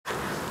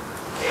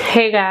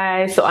Hey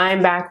guys, so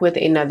I'm back with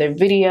another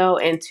video,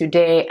 and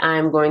today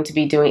I'm going to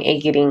be doing a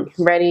getting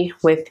ready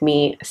with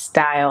me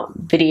style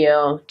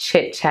video,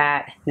 chit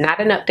chat,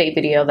 not an update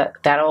video.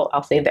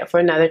 I'll save that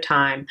for another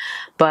time,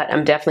 but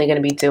I'm definitely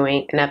going to be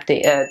doing an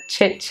update, a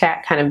chit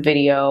chat kind of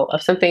video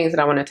of some things that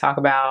I want to talk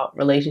about,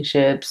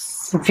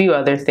 relationships, a few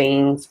other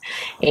things,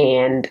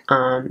 and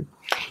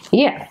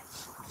yeah,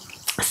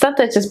 stuff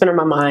that's just been on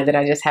my mind that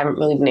I just haven't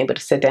really been able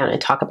to sit down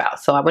and talk about.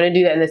 So I want to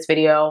do that in this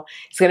video.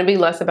 It's going to be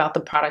less about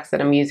the products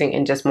that I'm using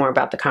and just more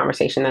about the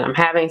conversation that I'm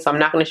having. So I'm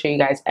not going to show you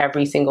guys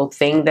every single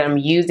thing that I'm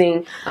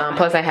using.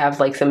 Plus I have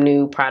like some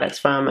new products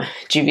from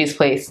Juvia's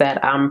place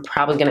that I'm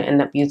probably going to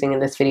end up using in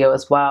this video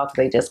as well, because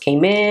they just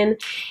came in,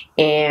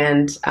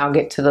 and I'll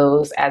get to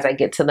those as I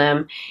get to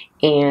them.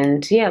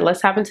 And yeah,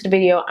 let's hop into the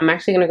video. I'm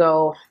actually gonna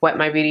go wet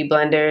my beauty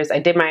blenders. I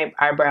did my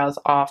eyebrows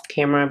off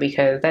camera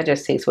because that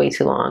just takes way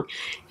too long.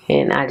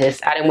 And I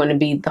didn't want to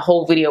be, the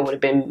whole video would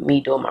have been me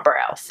doing my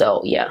brows.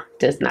 So yeah,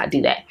 just not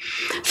do that.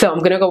 So I'm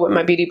gonna go with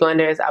my beauty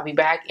blenders. I'll be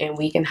back and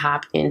we can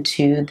hop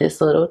into this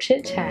little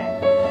chit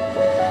chat.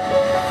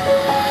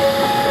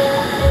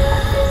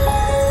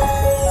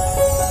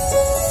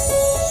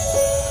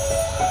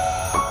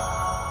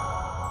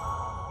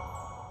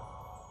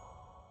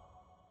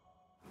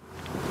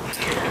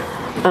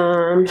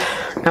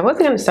 I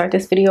wasn't going to start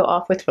this video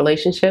off with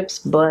relationships,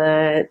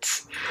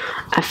 but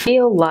I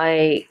feel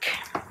like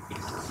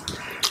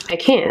I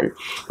can,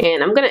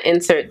 and I'm going to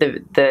insert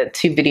the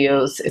two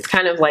videos. It's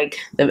kind of like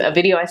a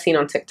video I seen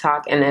on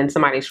TikTok and then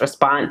somebody's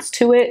response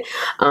to it.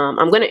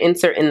 I'm going to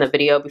insert in the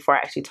video before I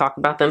actually talk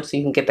about them, so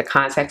you can get the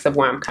context of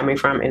where I'm coming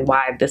from and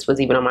why this was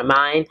even on my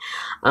mind.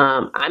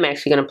 I'm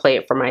actually going to play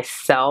it for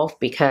myself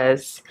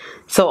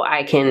so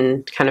I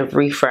can kind of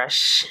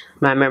refresh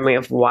my memory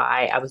of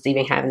why I was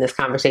even having this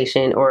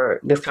conversation,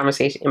 or this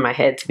conversation in my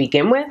head to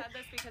begin with.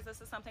 Because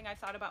this is something I've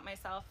thought about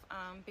myself,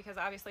 because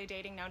obviously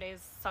dating nowadays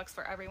sucks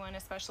for everyone,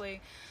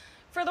 especially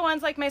for the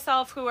ones like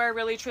myself who are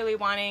really truly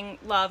wanting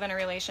love in a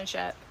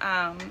relationship.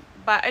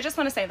 But I just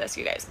want to say this,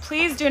 you guys,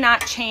 please do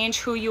not change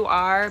who you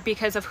are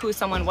because of who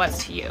someone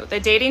was to you. The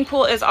dating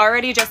pool is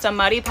already just a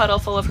muddy puddle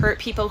full of hurt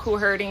people who are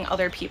hurting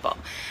other people.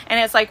 And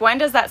it's like, when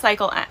does that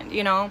cycle end,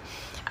 you know?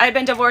 I've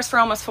been divorced for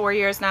almost 4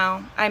 years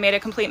now. I made a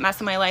complete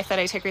mess of my life that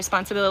I take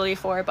responsibility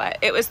for, but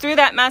it was through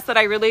that mess that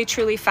I really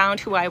truly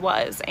found who I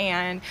was,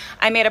 and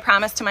I made a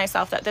promise to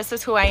myself that this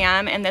is who I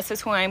am and this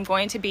is who I'm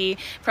going to be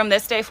from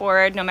this day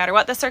forward, no matter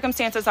what the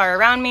circumstances are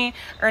around me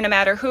or no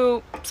matter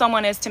who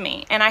someone is to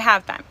me, and I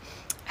have been.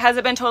 Has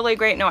it been totally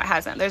great? No, it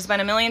hasn't. There's been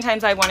a million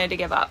times I wanted to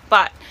give up,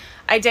 but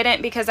I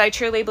didn't, because I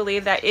truly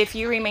believe that if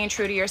you remain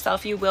true to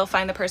yourself, you will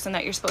find the person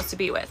that you're supposed to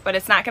be with. But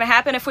it's not going to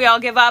happen if we all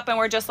give up and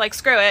we're just like,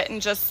 screw it,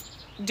 and just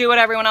do what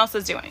everyone else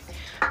is doing.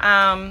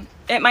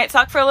 It might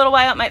suck for a little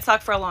while, it might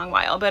suck for a long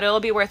while, but it'll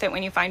be worth it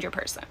when you find your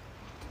person.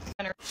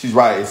 She's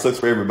right, it sucks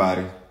for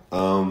everybody.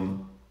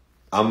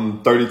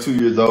 I'm 32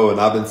 years old and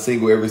I've been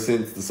single ever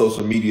since the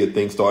social media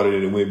thing started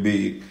and it went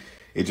big.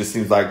 It just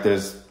seems like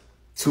there's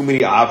too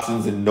many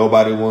options and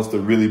nobody wants to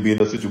really be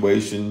in a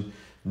situation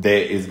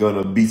that is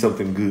gonna be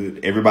something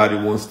good. Everybody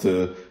wants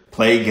to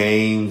play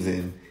games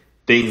and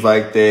things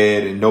like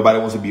that, and nobody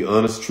wants to be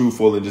honest,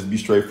 truthful, and just be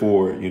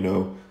straightforward, you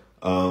know.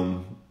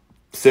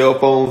 Cell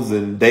phones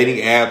and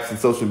dating apps and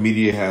social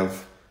media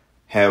have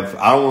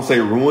I don't want to say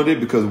ruined it,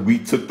 because we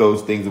took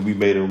those things and we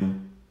made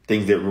them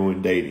things that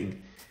ruin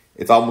dating.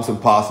 It's almost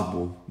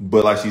impossible,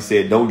 but like she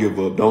said, don't give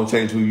up, don't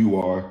change who you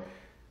are.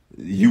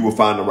 You will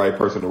find the right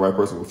person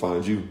will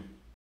find you.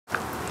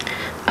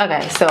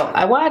 Okay, so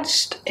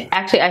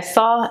I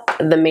saw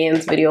the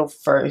man's video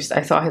first.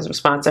 I saw his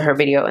response to her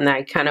video, and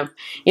I kind of,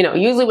 you know,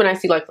 usually when I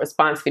see like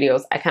response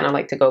videos, I kind of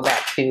like to go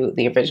back to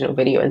the original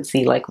video and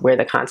see like where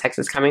the context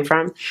is coming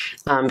from.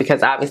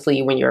 Because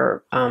obviously when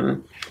you're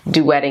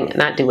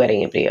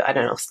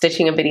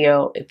stitching a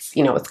video, it's,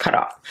 you know, it's cut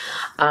off.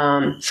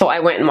 So I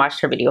went and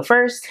watched her video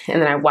first,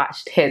 and then I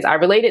watched his. I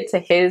related to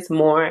his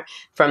more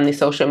from the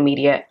social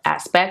media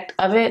aspect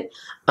of it.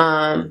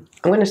 I'm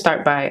going to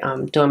start by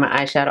doing my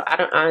eyeshadow.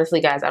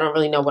 Honestly, guys, I don't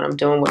really know what I'm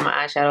doing with my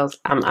eyeshadows.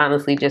 I'm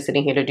honestly just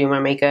sitting here to do my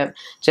makeup,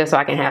 just so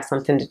I can have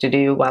something to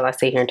do while I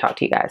sit here and talk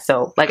to you guys.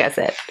 So, like I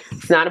said,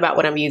 it's not about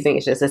what I'm using.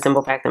 It's just a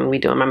simple fact that I'm going to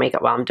be doing my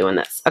makeup while I'm doing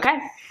this. Okay?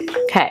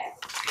 Okay.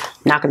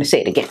 Not going to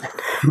say it again,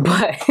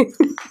 but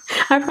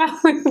I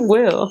probably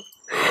will.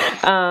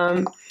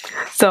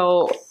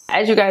 So,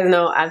 as you guys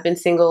know, I've been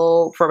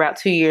single for about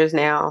 2 years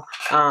now.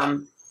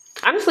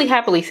 Honestly,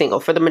 happily single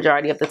for the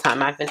majority of the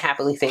time. I've been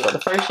happily single. The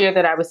first year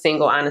that I was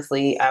single,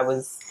 honestly, I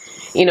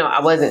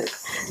wasn't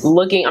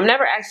looking. I'm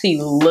never actually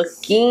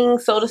looking,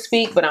 so to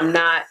speak, but I'm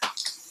not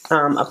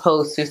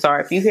opposed to.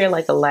 Sorry if you hear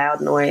like a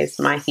loud noise,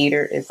 my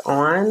heater is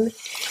on.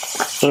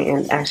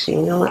 And actually,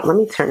 you know what? Let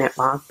me turn it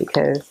off,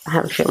 because I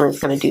have a feeling it's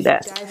going to do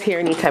that. If you guys hear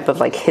any type of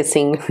like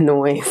hissing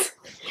noise,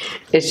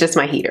 it's just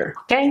my heater,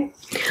 okay?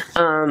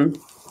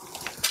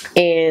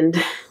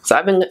 And So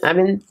I've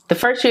been the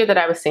first year that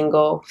I was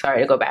single,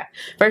 sorry to go back.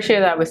 First year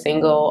that I was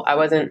single, I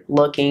wasn't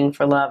looking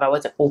for love. I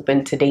wasn't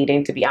open to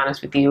dating, to be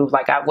honest with you.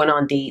 Like, I went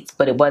on dates,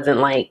 but it wasn't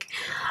like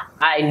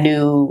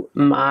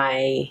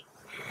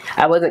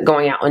I wasn't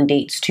going out on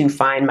dates to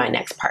find my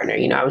next partner.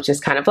 You know, I was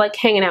just kind of like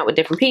hanging out with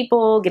different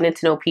people, getting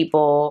to know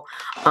people,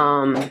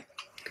 kind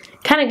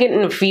of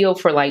getting a feel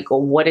for like,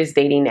 what is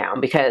dating now?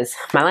 Because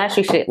my last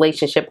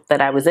relationship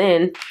that I was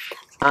in,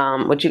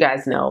 which you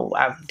guys know,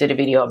 I did a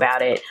video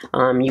about it.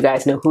 You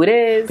guys know who it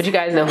is, but you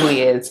guys know who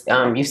he is.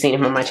 You've seen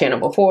him on my channel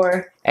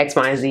before. X,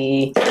 Y,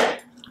 Z,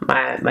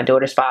 my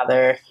daughter's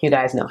father. You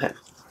guys know him.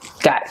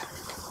 Got it.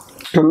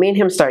 When me and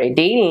him started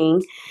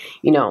dating,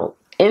 you know,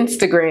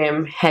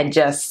 Instagram had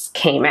just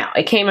came out.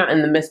 It came out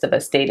in the midst of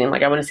us dating.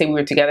 Like, I want to say we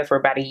were together for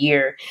about a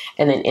year,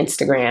 and then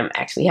Instagram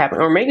actually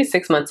happened. Or maybe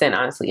 6 months in,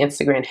 honestly,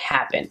 Instagram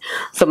happened.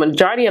 So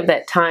majority of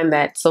that time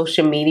that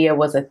social media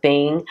was a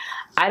thing,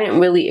 I didn't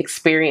really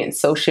experience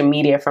social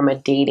media from a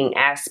dating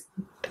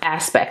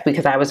aspect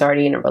because I was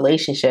already in a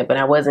relationship and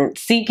I wasn't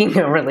seeking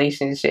a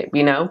relationship,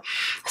 you know?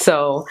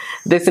 So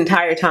this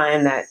entire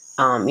time that,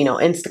 you know,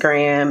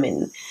 Instagram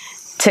and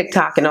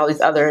TikTok and all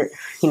these other,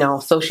 you know,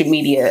 social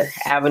media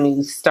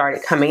avenues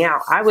started coming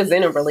out, I was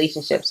in a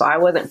relationship. So I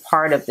wasn't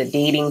part of the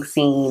dating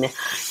scene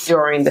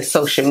during the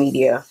social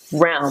media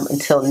realm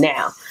until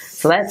now.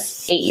 So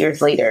that's 8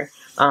 years later.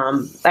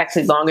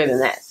 Actually longer than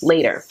that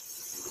later.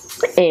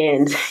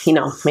 And, you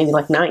know, maybe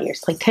like 9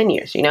 years, like 10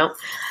 years, you know,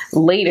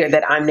 later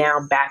that I'm now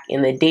back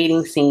in the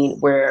dating scene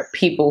where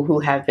people who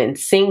have been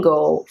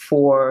single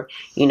for,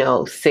 you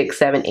know, 6,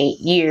 7, 8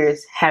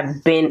 years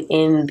have been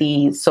in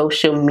the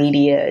social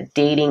media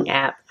dating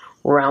app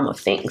realm of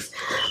things.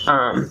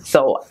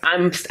 So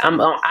I'm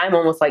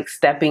almost like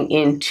stepping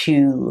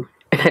into,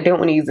 and I don't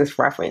want to use this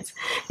reference,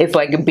 it's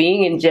like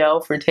being in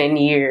jail for 10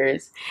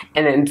 years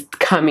and then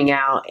coming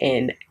out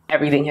and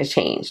everything has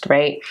changed,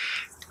 right?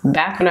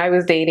 Back when I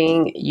was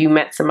dating, you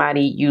met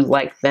somebody, you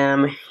liked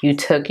them, you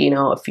took, you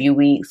know, a few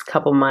weeks,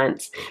 couple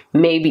months,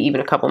 maybe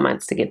even a couple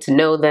months to get to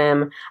know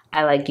them.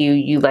 I like you,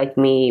 you like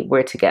me,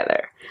 we're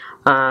together.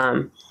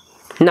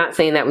 Not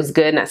saying that was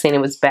good, not saying it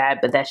was bad,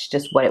 but that's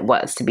just what it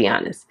was, to be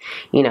honest.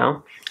 You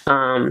know,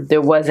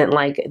 there wasn't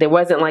like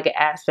an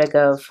aspect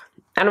of,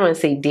 I don't want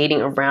to say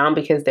dating around,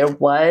 because there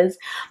was,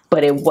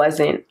 but it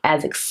wasn't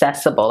as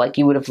accessible. Like,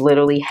 you would have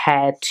literally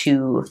had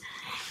to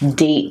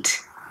date,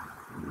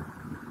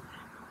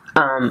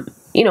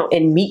 you know,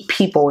 and meet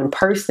people in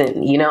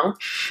person, you know.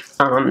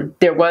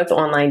 There was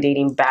online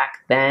dating back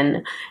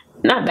then,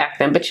 not back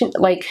then, but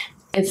like,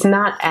 it's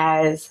not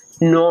as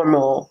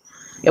normal.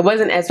 It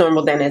wasn't as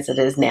normal then as it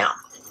is now,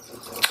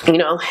 you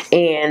know.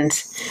 And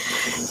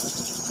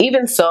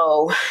even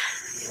so,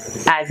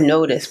 I've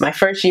noticed my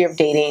first year of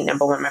dating,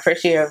 number one, my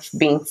first year of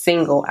being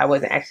single, I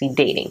wasn't actually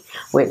dating,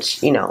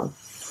 which, you know,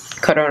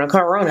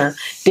 corona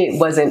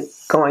wasn't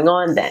going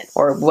on then,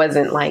 or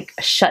wasn't like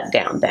a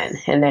shutdown then.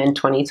 And then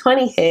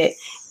 2020 hit,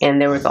 and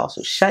there was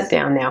also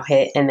shutdown now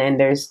hit, and then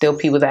there's still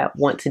people that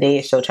want to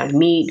date, still trying to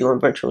meet, doing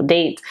virtual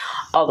dates,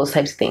 all those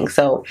types of things.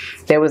 So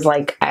there was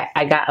like,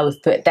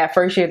 that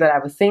first year that I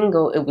was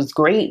single, it was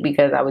great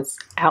because I was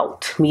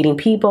out meeting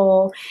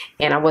people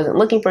and I wasn't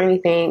looking for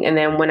anything. And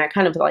then when I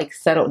kind of like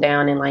settled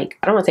down and like,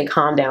 I don't want to say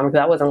calm down, because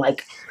I wasn't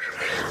like,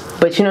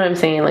 but you know what I'm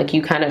saying? Like,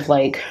 you kind of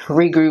like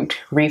regrouped,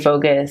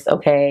 refocused.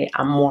 Okay,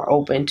 I'm more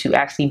open to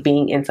actually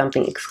being in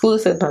something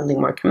exclusive, something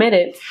more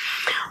committed.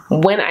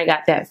 When I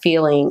got that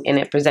feeling and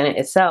it presented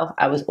itself,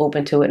 I was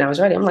open to it and I was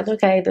ready. I'm like,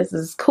 okay, this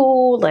is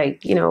cool.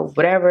 Like, you know,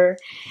 whatever.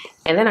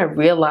 And then I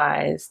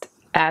realized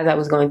as I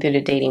was going through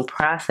the dating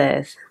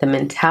process, the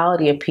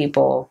mentality of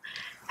people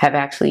have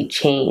actually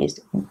changed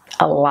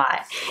a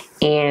lot.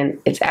 And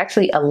it's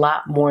actually a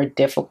lot more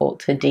difficult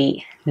to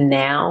date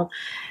now.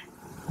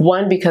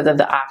 One, because of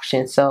the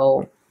options.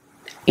 So,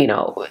 you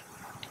know,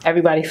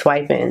 everybody's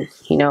swiping,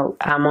 you know,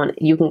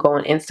 you can go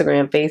on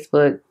Instagram,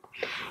 Facebook,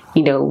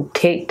 you know,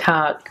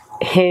 TikTok,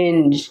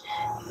 Hinge,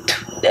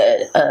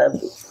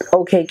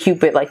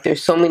 OkCupid. Like,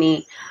 there's so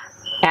many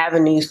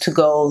avenues to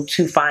go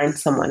to find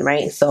someone,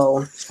 right?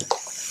 So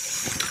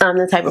I'm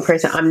the type of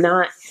person, I don't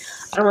want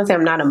to say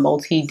I'm not a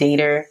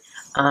multi-dater.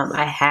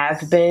 I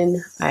have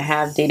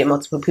dated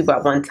multiple people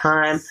at one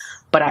time,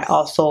 but I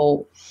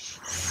also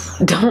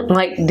don't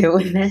like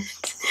doing that,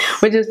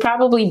 which is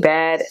probably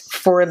bad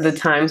for the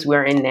times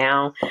we're in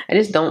now. I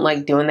just don't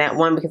like doing that,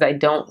 one, because I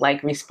don't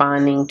like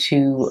responding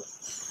to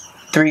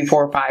 3,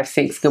 4, 5,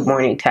 6 good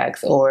morning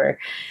texts, or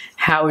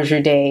how was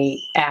your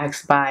day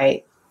asked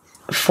by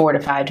 4 to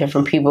 5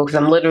 different people, because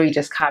I'm literally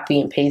just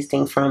copy and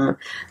pasting from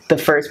the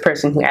first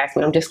person who asked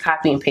me. I'm just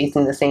copy and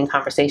pasting the same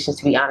conversations,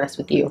 to be honest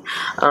with you.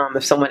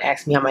 If someone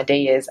asks me how my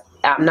day is,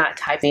 I'm not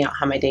typing out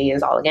how my day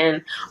is all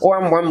again,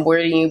 or I'm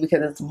wording you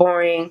because it's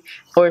boring,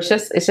 or it's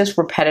just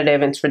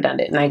repetitive and it's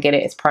redundant, and I get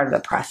it, it's part of the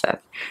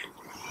process.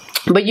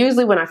 But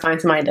usually when I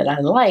find somebody that I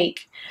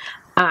like,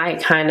 I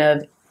kind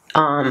of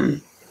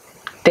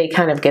they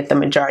kind of get the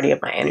majority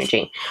of my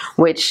energy,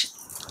 which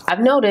I've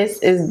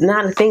noticed is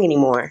not a thing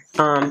anymore.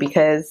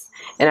 Because,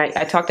 and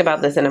I talked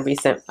about this in a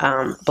recent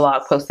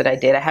blog post that I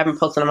did. I haven't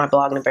posted on my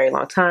blog in a very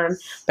long time,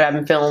 but I've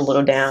been feeling a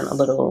little down, a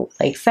little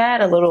like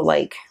sad, a little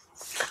like,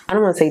 I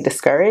don't want to say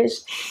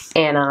discouraged.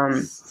 And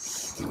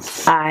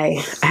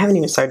I haven't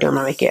even started doing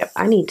my makeup.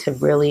 I need to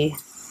really,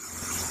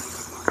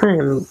 I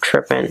am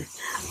tripping.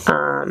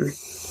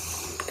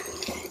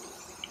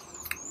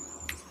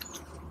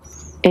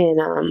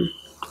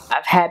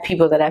 I've had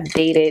people that I've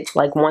dated,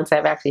 like once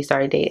I've actually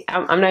started dating.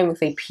 I'm not even gonna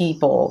say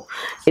people.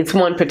 It's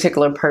one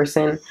particular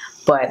person,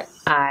 but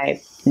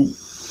I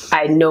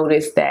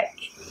noticed that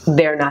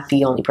they're not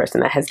the only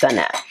person that has done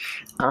that.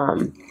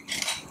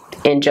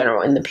 In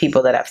general, in the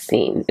people that I've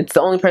seen, it's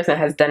the only person that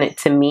has done it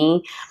to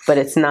me, but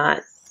it's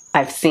not.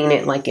 I've seen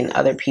it like in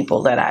other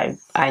people that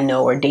I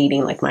know are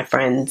dating, like my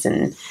friends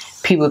and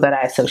people that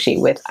I associate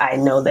with. I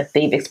know that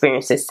they've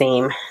experienced the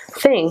same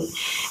thing,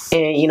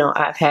 and you know,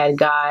 I've had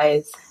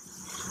guys.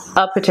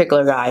 A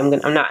particular guy, I'm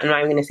not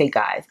even gonna say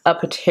guys, a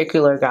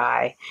particular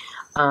guy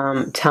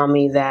tell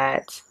me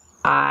that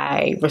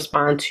I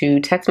respond to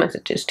text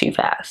messages too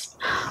fast,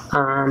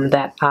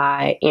 that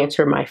I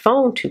answer my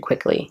phone too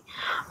quickly,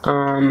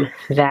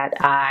 that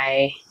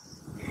I,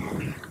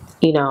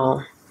 you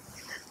know,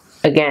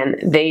 again,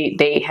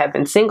 they have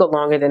been single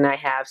longer than I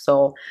have.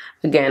 So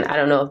again, I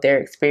don't know if their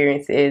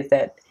experience is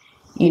that,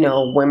 you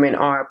know, women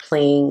are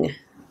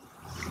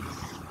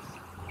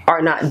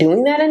not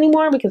doing that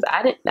anymore, because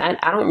I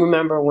don't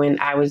remember when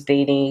I was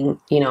dating,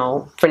 you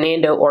know,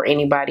 Fernando or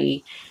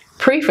anybody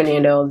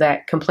pre-Fernando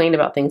that complained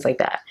about things like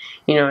that.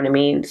 You know what I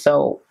mean?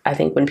 So I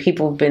think when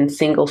people have been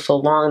single so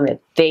long that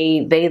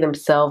they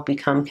themselves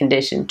become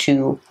conditioned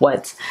to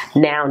what's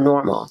now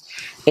normal.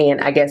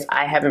 And I guess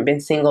I haven't been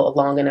single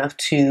long enough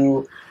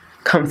to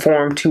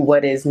conform to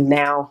what is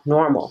now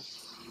normal,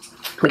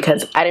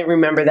 because I didn't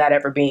remember that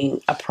ever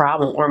being a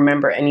problem, or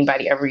remember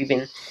anybody ever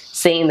even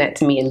saying that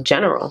to me in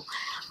general.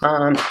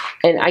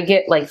 And I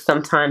get like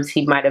sometimes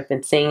he might have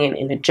been saying it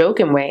in a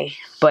joking way,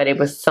 but it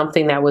was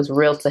something that was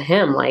real to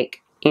him.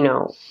 Like, you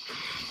know,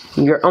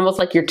 you're almost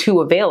like you're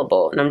too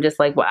available. And I'm just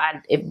like, well,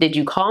 did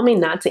you call me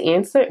not to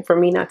answer, for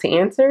me not to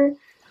answer?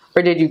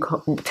 Or did you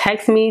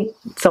text me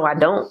so I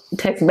don't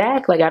text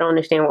back? Like, I don't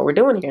understand what we're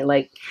doing here.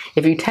 Like,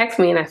 if you text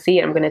me and I see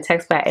it, I'm going to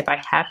text back. If I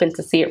happen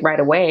to see it right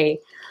away,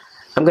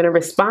 I'm going to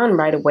respond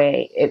right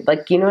away.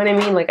 Like, you know what I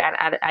mean? Like,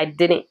 I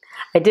didn't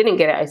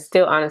get it. I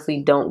still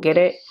honestly don't get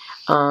it.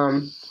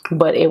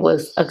 But it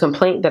was a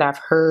complaint that I've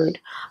heard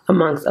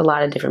amongst a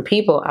lot of different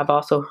people. I've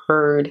also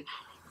heard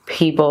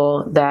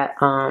people that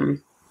are,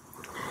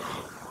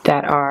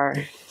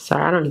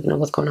 sorry, I don't even know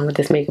what's going on with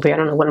this makeup here. I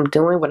don't know what I'm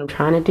doing, what I'm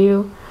trying to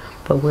do,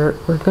 but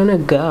we're gonna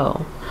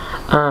go.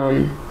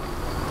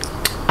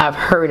 I've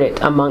heard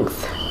it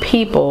amongst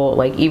people,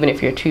 like, even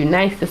if you're too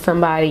nice to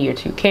somebody, you're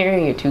too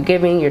caring, you're too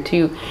giving, you're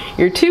too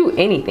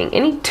anything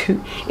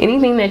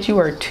that you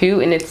are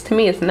too. And it's, to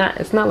me, it's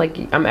not like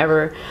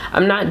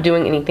I'm not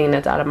doing anything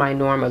that's out of my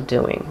norm of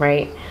doing,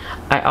 right?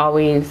 I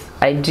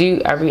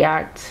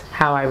react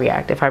how I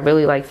react. If I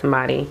really like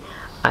somebody,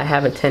 I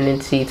have a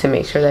tendency to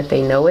make sure that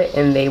they know it,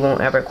 and they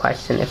won't ever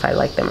question if I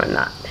like them or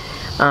not.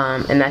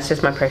 And that's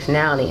just my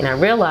personality. And I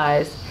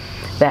realize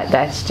that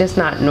that's just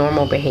not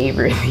normal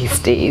behavior these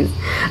days.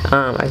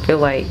 I feel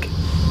like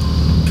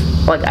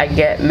I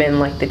get men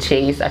like the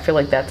chase. I feel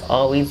like that's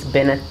always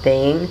been a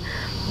thing,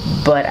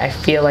 but I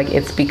feel like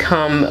it's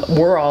become,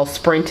 we're all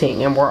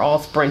sprinting, and we're all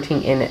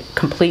sprinting in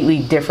completely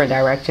different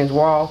directions.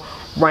 We're all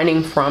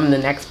running from the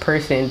next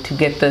person to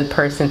get the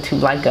person to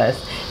like us,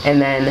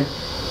 and then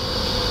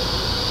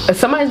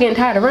somebody's getting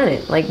tired of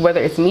running, like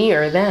whether it's me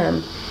or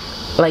them.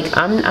 Like,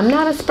 I'm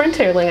not a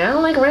sprinter. Like, I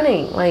don't like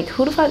running. Like,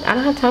 who the fuck? I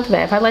don't have time for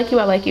that. If I like you,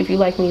 I like you. If you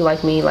like me, you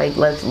like me. Like,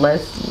 let's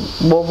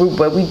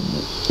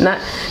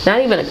not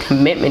even a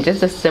commitment,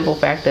 just a simple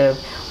fact of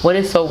what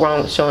is so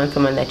wrong with showing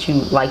someone that you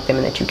like them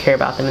and that you care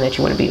about them and that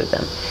you want to be with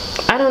them.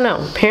 I don't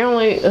know.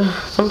 Apparently,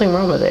 something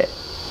wrong with it.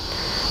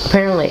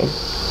 Apparently.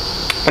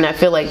 And I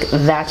feel like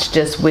that's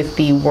just with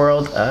the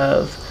world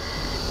of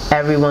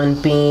everyone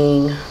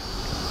being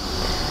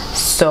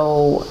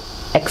so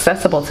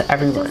accessible to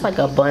everyone. It's like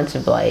a bunch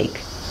of like,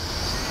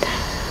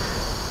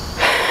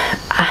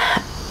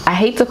 I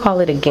hate to call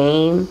it a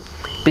game,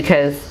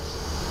 because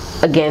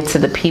again, to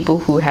the people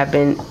who have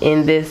been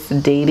in this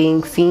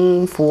dating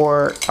scene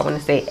for, I want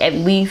to say, at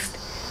least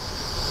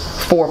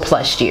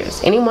 4+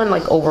 years, anyone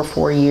like over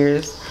 4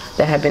 years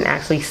that have been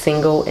actually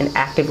single and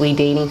actively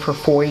dating for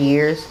 4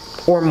 years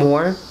or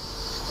more,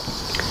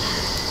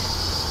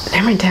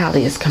 their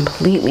mentality is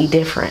completely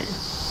different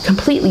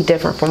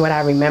from what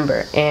I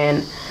remember.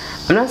 And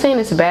I'm not saying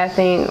it's a bad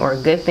thing or a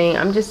good thing.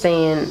 I'm just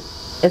saying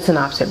it's an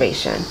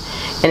observation.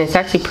 And it's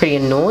actually pretty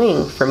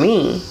annoying for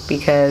me,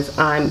 because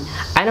I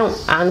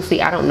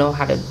don't know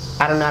how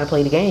to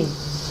play the game.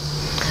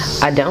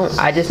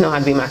 I just know how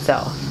to be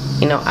myself.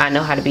 You know, I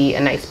know how to be a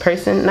nice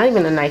person. Not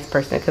even a nice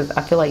person, because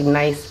I feel like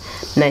nice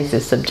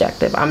is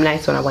subjective. I'm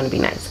nice when I want to be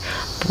nice,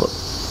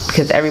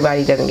 because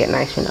everybody doesn't get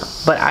nice, you know.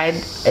 But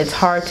it's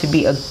hard to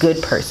be a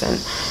good person,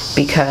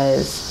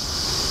 because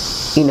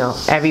you know,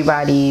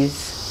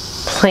 everybody's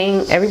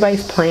playing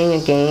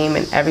a game,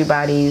 and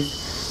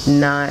everybody's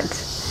not,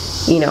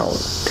 you know,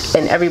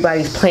 and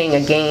everybody's playing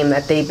a game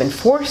that they've been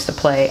forced to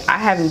play. I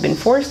haven't been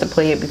forced to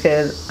play it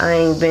because I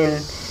ain't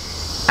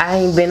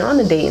been on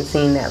the dating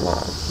scene that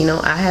long. You know,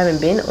 I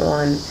haven't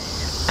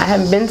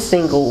been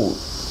single,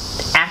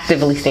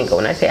 actively single.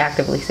 When I say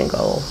actively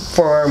single,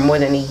 for more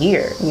than a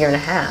year and a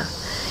half.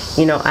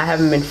 You know, I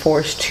haven't been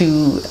forced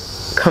to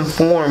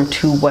conform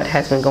to what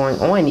has been going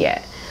on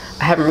yet.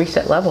 I haven't reached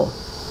that level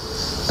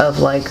of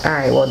like, all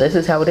right, well, this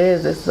is how it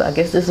is. I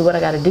guess this is what I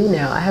got to do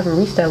now. I haven't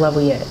reached that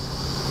level yet.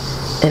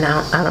 And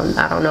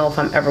I don't know if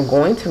I'm ever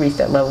going to reach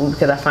that level,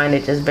 because I find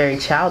it just very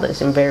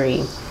childish and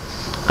very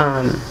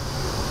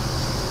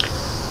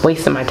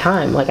wasting my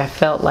time. Like, I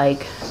felt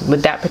like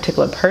with that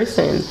particular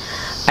person,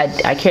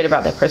 I cared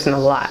about that person a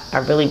lot. I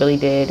really, really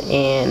did.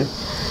 And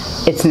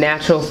it's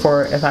natural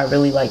for, if I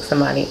really like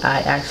somebody,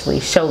 I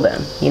actually show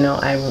them. You know,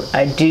 I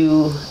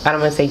don't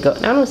want to say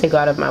go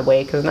out of my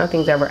way, because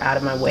nothing's ever out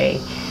of my way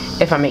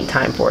if I make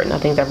time for it.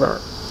 Nothing's ever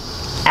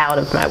out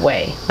of my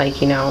way,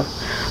 like, you know.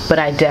 But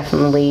I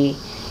definitely,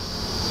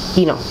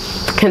 you know,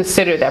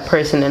 consider that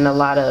person in a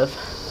lot of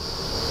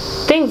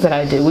things that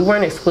I do. We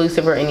weren't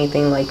exclusive or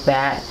anything like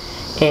that,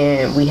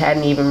 and we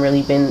hadn't even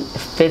really been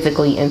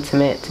physically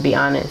intimate, to be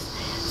honest.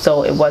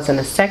 So it wasn't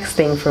a sex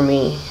thing for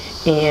me,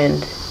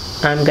 and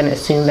I'm gonna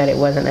assume that it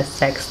wasn't a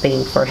sex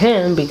thing for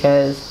him,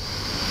 because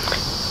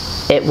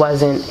it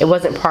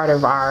wasn't part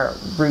of our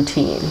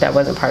routine. That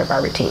wasn't part of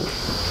our routine.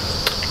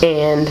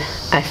 And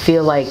I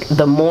feel like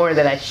the more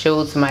that I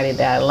showed somebody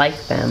that I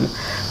like them,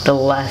 the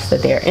less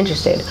that they're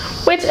interested.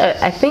 Which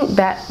I think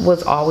that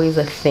was always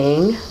a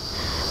thing,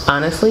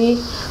 honestly,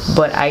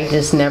 but I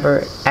just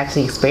never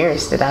actually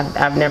experienced it.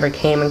 I've never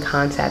came in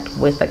contact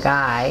with a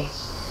guy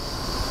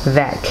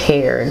that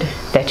cared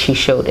that she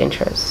showed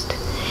interest,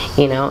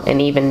 you know. And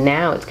even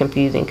now it's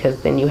confusing,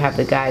 because then you have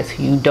the guys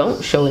who you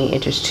don't show any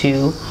interest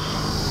to,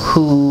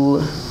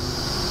 who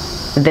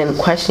then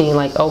question you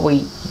like, oh,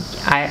 well,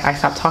 I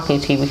stopped talking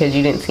to you because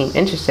you didn't seem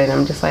interested.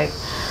 I'm just like,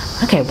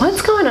 okay,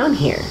 what's going on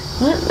here?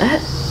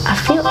 I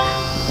feel,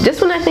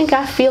 just when I think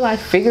I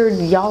figured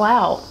y'all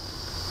out,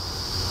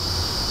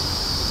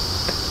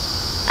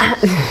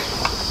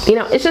 you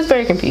know, it's just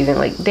very confusing.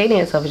 Like, dating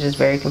itself is just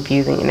very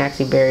confusing and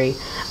actually very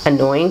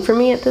annoying for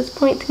me at this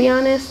point, to be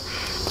honest.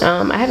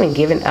 I haven't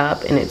given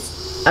up, and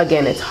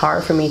it's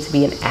hard for me to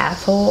be an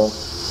asshole.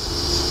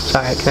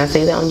 Sorry, can I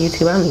say that on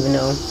YouTube? I don't even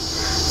know.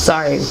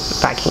 Sorry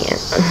if I can't.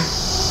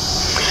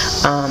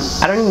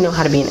 I don't even know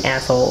how to be an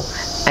asshole.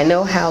 I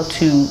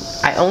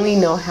only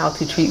know how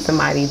to treat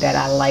somebody that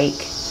I like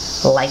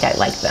I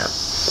like them.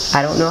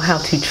 I don't know how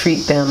to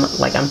treat them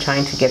like I'm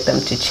trying to get them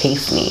to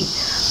chase me,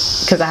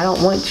 because I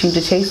don't want you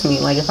to chase me.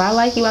 Like, if I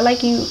like you, I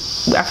like you.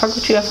 I fuck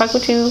with you, I fuck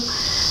with you.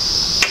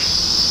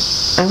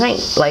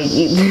 Alright, like,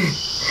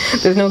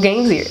 there's no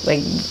games here.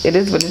 Like, it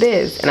is what it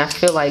is. And I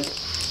feel like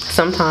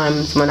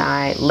sometimes when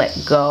I let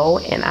go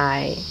and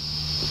I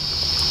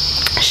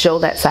show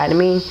that side of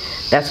me,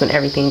 that's when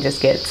everything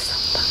just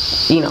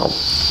gets, you know,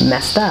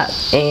 messed up.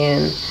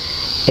 And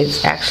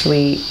it's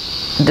actually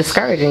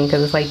discouraging,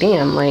 because it's like,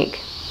 damn,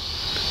 like,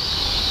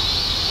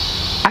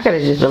 I could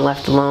have just been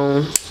left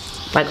alone,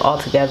 like,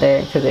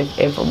 altogether. Because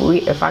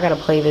if I gotta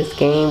play this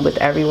game with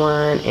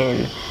everyone,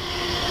 and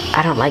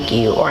I don't like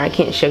you, or I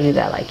can't show you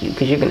that I like you,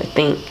 because you're gonna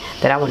think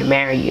that I want to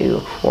marry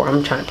you, or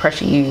I'm trying to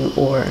pressure you,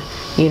 or,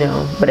 you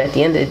know. But at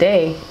the end of the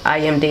day, I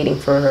am dating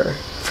for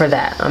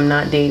that. I'm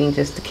not dating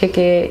just to kick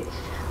it.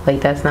 Like,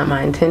 that's not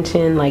my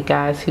intention. Like,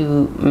 guys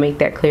who make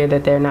that clear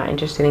that they're not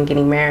interested in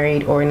getting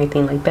married or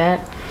anything like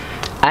that,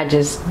 I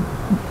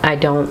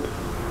don't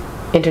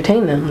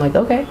entertain them. Like,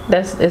 okay,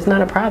 it's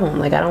not a problem.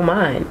 Like, I don't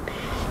mind.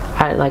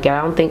 I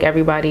don't think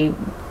everybody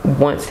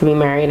wants to be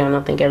married. I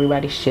don't think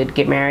everybody should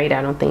get married.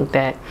 I don't think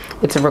that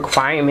it's a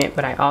requirement,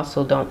 but I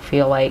also don't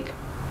feel like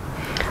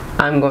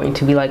I'm going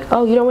to be like,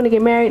 oh, you don't want to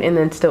get married, and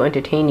then still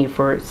entertain you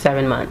for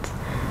 7 months.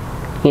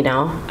 You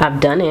know, I've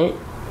done it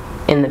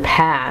in the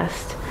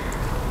past.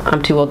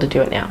 I'm too old to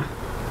do it now,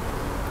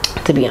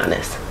 to be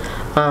honest.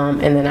 And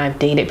then I've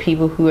dated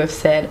people who have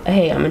said,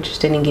 hey, I'm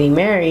interested in getting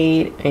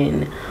married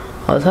and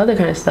all this other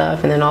kind of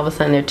stuff, and then all of a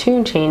sudden their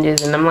tune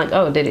changes, and I'm like,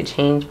 oh, did it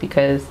change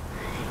because,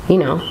 you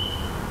know,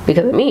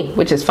 because of me?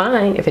 Which is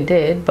fine if it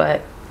did,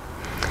 but,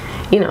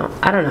 you know,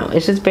 I don't know.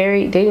 It's just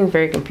dating's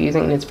very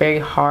confusing, and it's very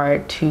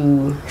hard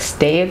to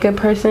stay a good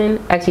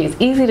person. Actually, it's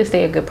easy to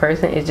stay a good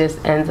person. It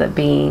just ends up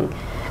being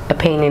a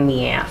pain in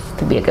the ass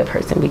to be a good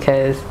person,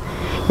 because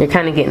you're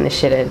kind of getting the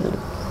shit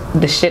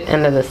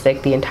end of the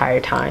stick the entire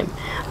time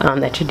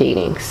that you're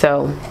dating.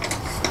 So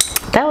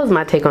that was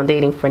my take on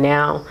dating for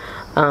now.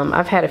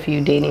 I've had a few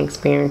dating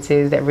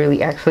experiences that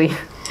really actually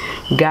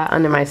got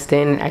under my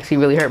skin and actually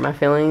really hurt my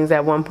feelings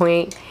at one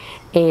point.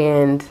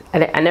 And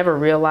I never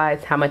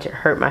realized how much it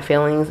hurt my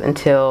feelings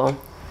until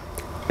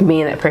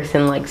me and that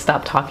person like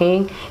stopped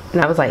talking.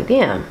 And I was like,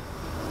 damn,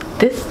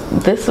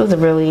 this was a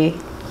really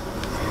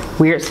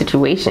weird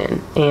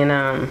situation.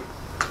 And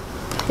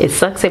it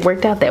sucks it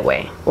worked out that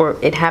way, or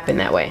it happened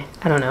that way.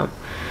 I don't know.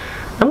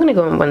 I'm gonna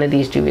go in one of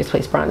these Juvia's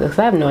Place bronzers because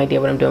I have no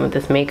idea what I'm doing with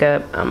this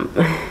makeup.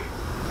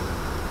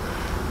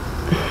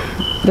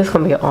 This is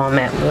gonna be an all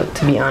matte look,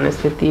 to be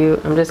honest with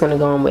you. I'm just gonna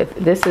go in with,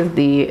 this is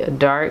the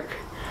dark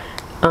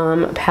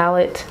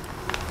palette.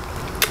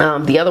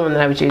 The other one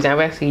that I was using, I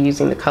was actually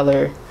using the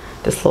color,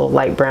 this little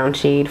light brown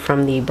shade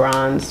from the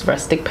Bronze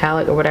Rustic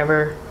palette or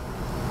whatever.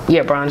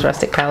 Yeah, Bronze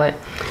Rustic palette.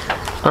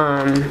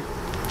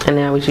 And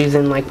then I was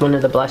using like one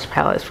of the blush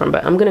palettes from,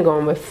 but I'm gonna go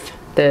in with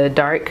the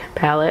dark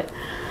palette.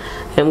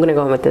 And I'm gonna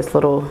go in with this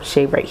little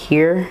shade right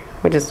here,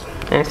 which is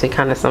actually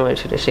kind of similar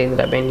to the shade that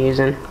I've been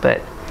using,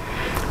 but,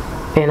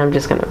 and I'm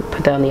just gonna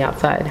put that on the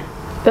outside.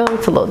 Oh,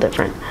 it's a little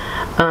different.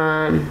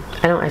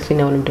 I don't actually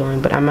know what I'm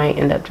doing, but I might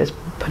end up just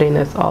putting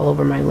this all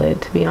over my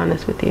lid, to be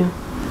honest with you.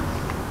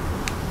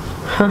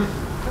 Huh,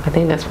 I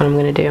think that's what I'm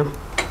gonna do.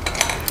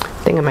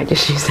 I think I might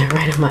just use that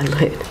right on my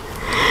lid.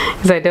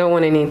 Because I don't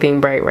want anything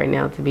bright right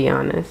now, to be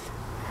honest.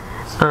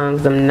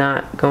 Because I'm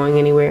not going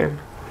anywhere.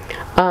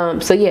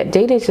 So yeah,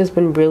 dating's just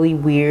been really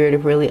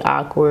weird, really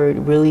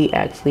awkward, really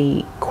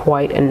actually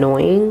quite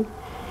annoying.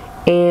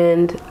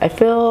 And I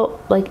feel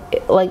like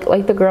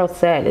the girl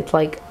said, it's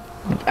like,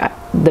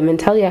 the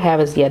mentality I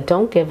have is, yeah,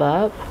 don't give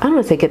up. I don't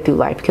want to say get through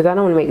life, because I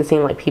don't want to make it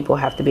seem like people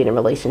have to be in a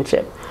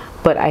relationship.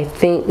 But I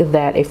think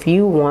that if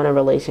you want a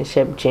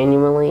relationship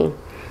genuinely,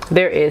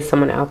 there is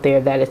someone out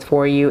there that is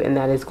for you and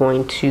that is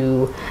going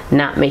to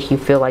not make you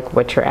feel like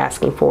what you're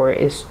asking for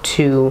is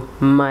too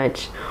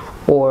much,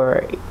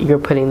 or you're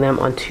putting them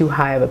on too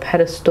high of a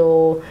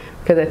pedestal.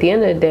 Because at the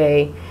end of the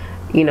day,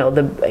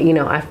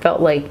 I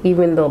felt like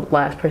even the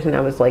last person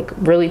I was like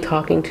really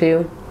talking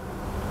to,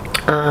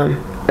 and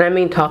I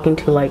mean talking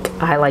to like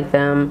I like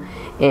them,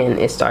 and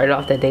it started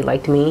off that they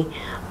liked me.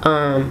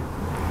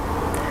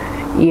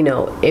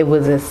 It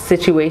was a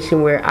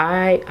situation where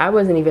I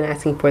wasn't even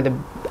asking for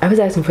I was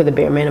asking for the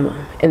bare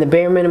minimum, and the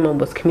bare minimum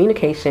was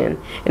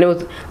communication. And it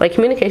was like,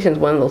 communication is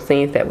one of those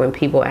things that when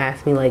people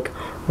ask me like,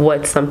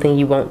 what's something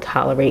you won't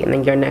tolerate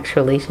in your next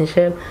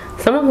relationship,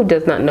 someone who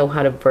does not know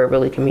how to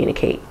verbally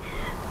communicate,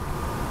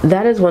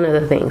 that is one of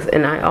the things.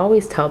 And I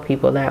always tell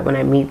people that when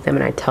I meet them,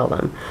 and I tell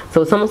them.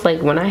 So it's almost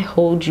like when I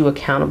hold you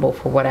accountable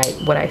for what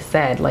I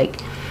said,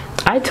 like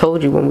I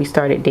told you when we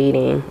started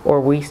dating or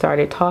we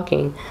started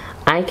talking,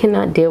 I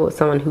cannot deal with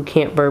someone who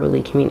can't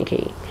verbally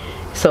communicate.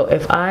 So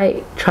if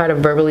I try to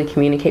verbally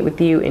communicate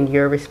with you and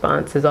your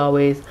response is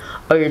always,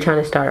 oh, you're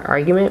trying to start an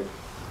argument,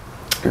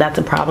 that's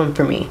a problem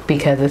for me.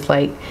 Because it's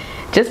like,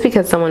 just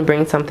because someone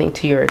brings something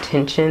to your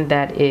attention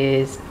that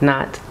is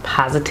not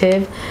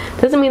positive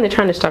doesn't mean they're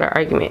trying to start an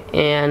argument.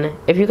 And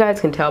if you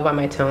guys can tell by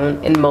my tone,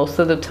 and most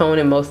of the tone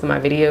in most of my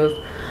videos,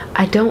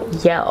 I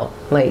don't yell.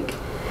 Like,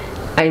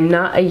 I'm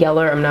not a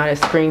yeller, I'm not a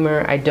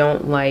screamer, I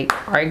don't like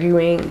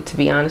arguing, to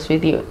be honest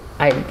with you.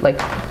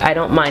 I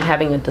don't mind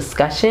having a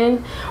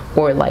discussion,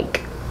 or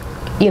like,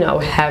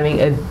 having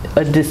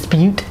a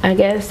dispute, I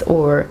guess,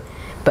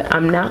 but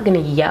I'm not gonna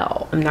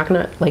yell. I'm not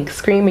gonna like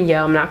scream and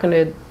yell. I'm not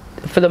gonna,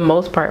 for the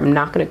most part, I'm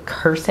not gonna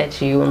curse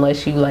at you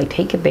unless you like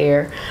take it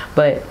there.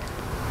 But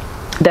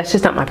that's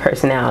just not my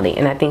personality.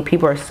 And I think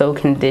people are so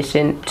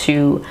conditioned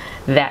to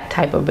that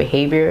type of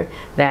behavior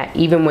that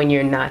even when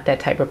you're not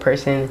that type of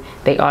person,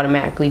 they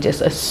automatically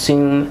just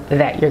assume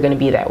that you're gonna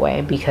be that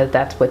way because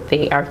that's what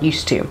they are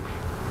used to.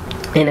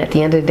 And at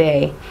the end of the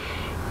day,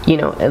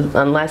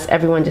 unless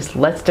everyone just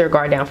lets their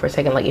guard down for a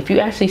second, like if you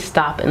actually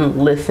stop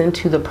and listen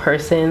to the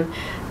person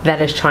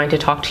that is trying to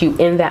talk to you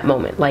in that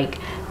moment, like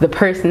the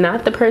person,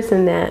 not the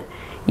person that,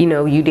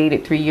 you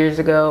dated 3 years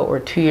ago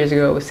or 2 years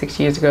ago or 6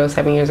 years ago,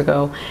 7 years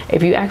ago,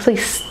 if you actually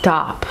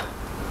stop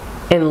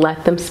and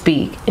let them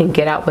speak and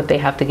get out what they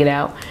have to get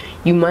out,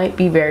 you might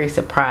be very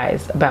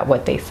surprised about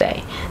what they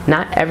say.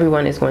 Not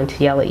everyone is going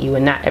to yell at you,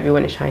 and not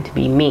everyone is trying to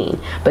be mean.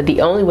 But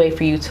the only way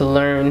for you to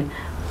learn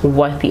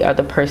what the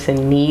other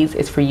person needs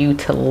is for you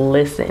to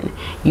listen.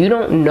 You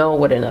don't know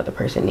what another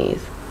person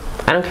needs.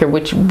 I don't care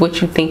what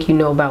you think you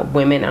know about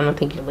women. I don't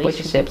think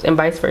relationships, and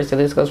vice versa.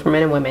 This goes for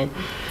men and women.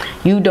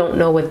 You don't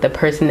know what the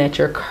person that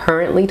you're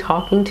currently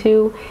talking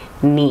to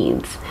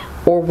needs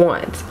or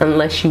wants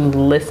unless you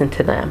listen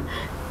to them.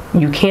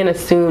 You can't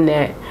assume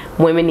that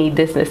women need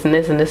this, this, and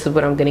this, and this is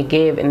what I'm going to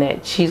give, and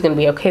that she's going to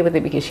be okay with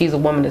it because she's a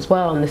woman as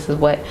well, and this is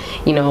what,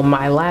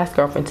 my last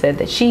girlfriend said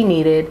that she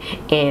needed,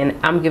 and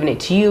I'm giving it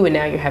to you, and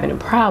now you're having a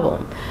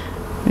problem.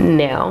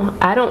 Now,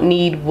 I don't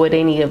need what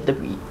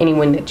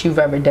anyone that you've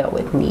ever dealt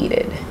with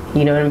needed.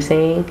 You know what I'm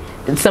saying?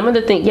 Some of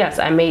the things, yes,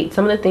 I made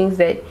some of the things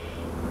that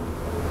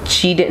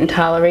she didn't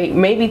tolerate,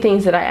 maybe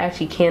things that I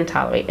actually can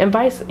tolerate, and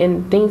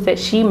things that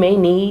she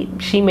may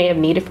have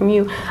needed from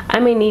you, I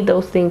may need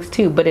those things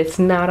too, but it's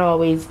not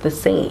always the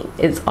same.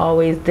 It's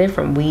always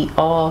different. We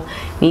all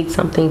need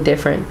something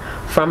different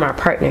from our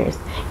partners,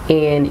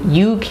 and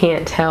you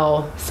can't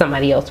tell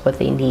somebody else what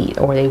they need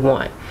or they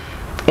want,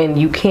 and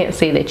you can't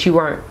say that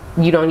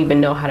you don't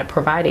even know how to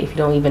provide it if you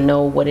don't even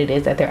know what it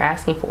is that they're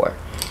asking for.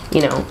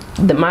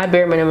 My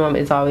bare minimum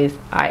is always,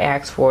 I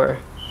ask for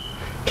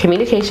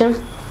communication.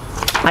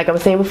 Like I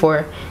was saying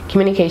before,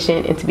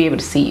 communication, and to be able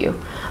to see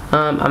you.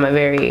 I'm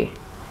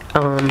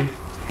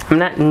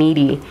not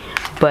needy,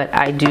 but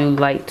I do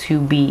like to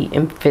be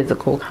in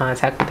physical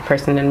contact with the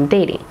person that I'm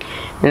dating.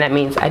 And that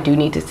means I do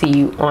need to see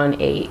you on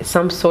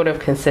some sort of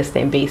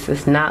consistent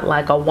basis, not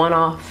like a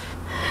one-off,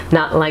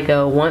 not like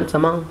a once a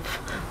month,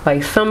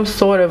 like some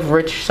sort of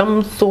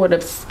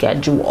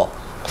schedule,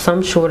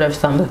 some sort of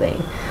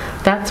something.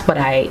 That's what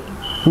I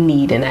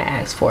need and I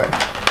ask for.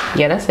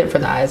 Yeah, that's it for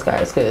the eyes,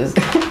 guys, because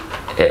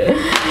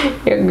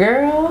your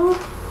girl,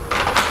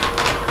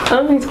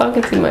 I'm be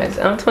talking too much.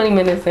 I'm 20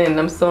 minutes in,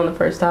 I'm still on the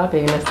first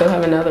topic, and I still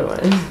have another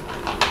one.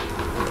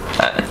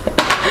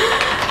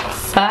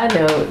 Side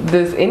note,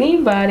 does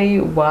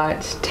anybody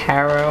watch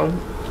tarot?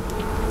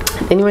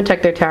 Anyone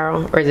check their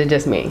tarot, or is it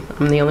just me?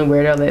 I'm the only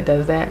weirdo that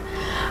does that.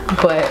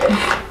 But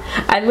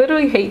I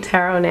literally hate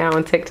tarot now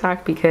on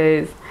TikTok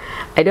because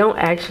I don't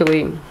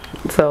actually.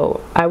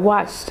 So I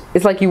watched,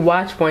 it's like you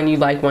watch one, you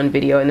like one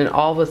video, and then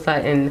all of a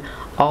sudden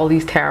all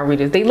these tarot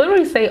readers, they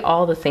literally say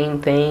all the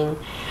same thing.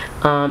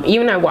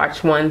 Even I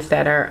watch ones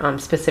that are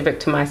specific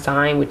to my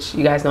sign, which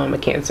you guys know I'm a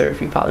Cancer.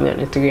 If you follow me on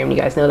Instagram, you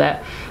guys know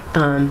that.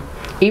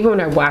 Even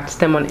when I watch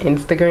them on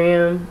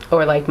Instagram,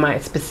 or like my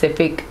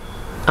specific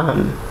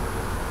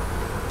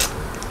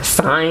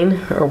sign,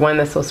 or one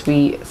that's supposed to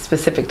be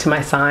specific to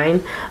my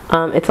sign,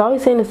 it's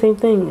always saying the same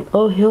thing.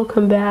 Oh, he'll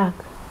come back.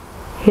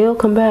 He'll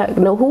come back.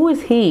 No, who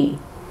is he?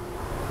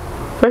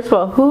 First of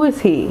all, who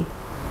is he?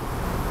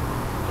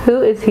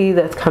 Who is he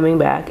that's coming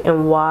back,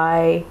 and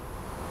why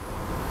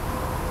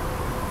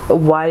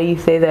do you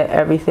say that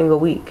every single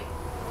week?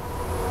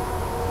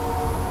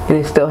 And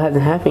it still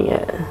hasn't happened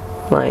yet.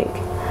 Like,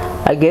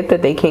 I get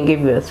that they can't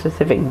give you a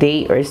specific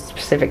date or a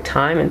specific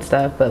time and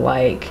stuff, but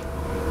like,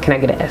 can I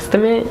get an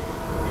estimate?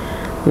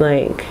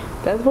 Like,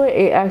 that's where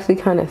it actually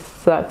kind of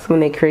sucks when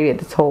they created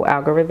this whole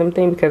algorithm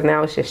thing, because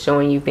now it's just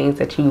showing you things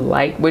that you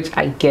like, which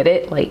I get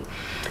it. Like,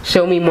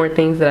 show me more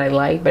things that I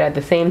like, but at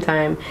the same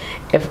time,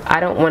 if I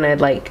don't want to,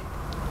 like,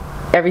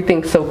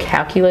 everything's so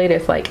calculated,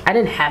 it's like, I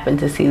didn't happen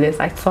to see this.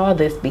 I saw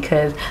this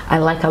because I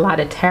like a lot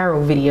of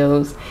tarot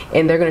videos,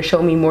 and they're going to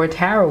show me more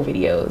tarot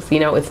videos. You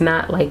know, it's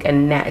not like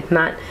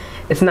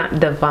it's not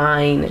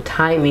divine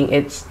timing,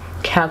 it's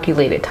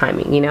calculated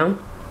timing, you know?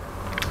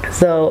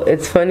 So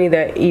it's funny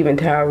that even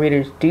tarot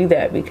readers do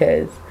that,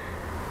 because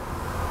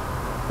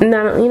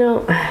not, you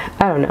know,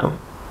 I don't know.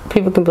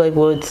 People can be like,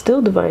 well, it's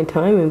still divine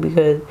timing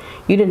because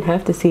you didn't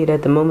have to see it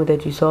at the moment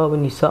that you saw it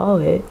when you saw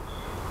it.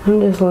 I'm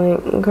just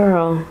like,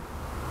 girl,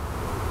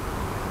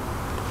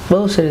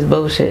 bullshit is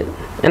bullshit.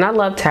 And I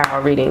love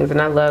tarot readings,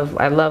 and I love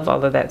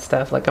all of that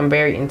stuff. Like, I'm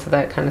very into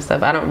that kind of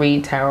stuff. I don't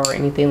read tarot or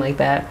anything like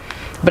that,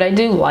 but I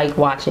do like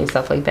watching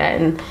stuff like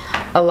that. And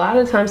a lot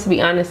of times, to be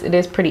honest, it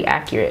is pretty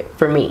accurate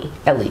for me,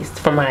 at least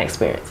from my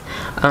experience.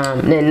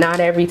 And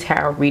not every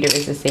tarot reader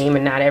is the same,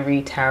 and not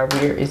every tarot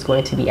reader is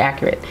going to be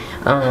accurate,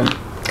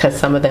 because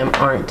some of them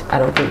aren't, I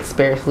don't think,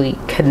 spiritually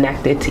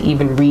connected to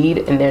even read,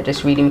 and they're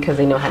just reading because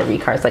they know how to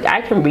read cards. Like,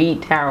 I can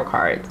read tarot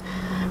cards,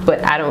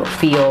 but I don't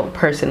feel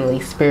personally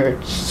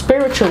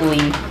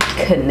spiritually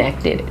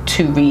connected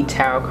to read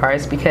tarot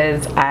cards,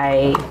 because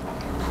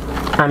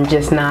I'm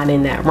just not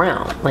in that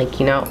realm. Like,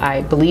 you know,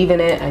 I believe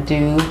in it. I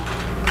do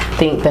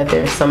think that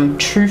there's some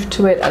truth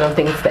to it. I don't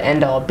think it's the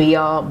end all be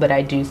all, but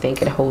I do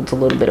think it holds a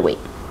little bit of weight.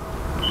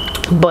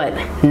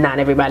 But not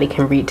everybody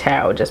can read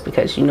tarot just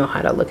because you know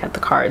how to look at the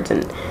cards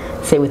and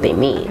say what they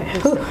mean.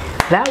 Whew,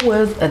 that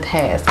was a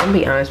task. I'm gonna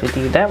be honest with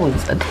you. That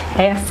was a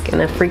task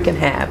and a freaking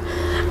half.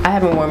 I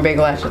haven't worn big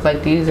lashes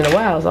like these in a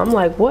while, so I'm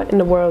like, what in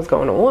the world is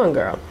going on,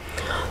 girl?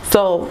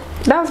 So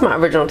that was my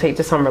original take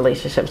just on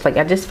relationships. Like,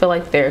 I just feel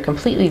like they're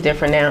completely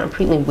different now,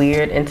 completely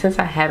weird. And since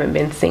I haven't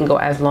been single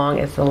as long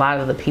as a lot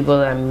of the people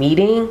that I'm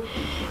meeting,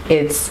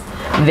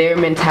 their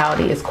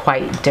mentality is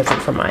quite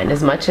different from mine.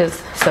 As much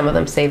as some of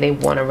them say they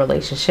want a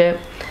relationship,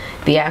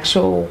 the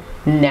actual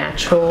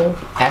natural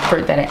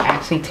effort that it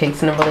actually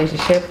takes in a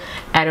relationship,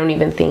 I don't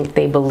even think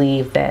they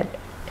believe that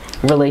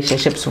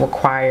relationships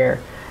require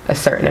a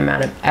certain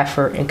amount of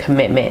effort and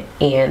commitment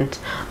and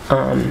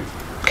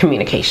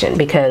communication,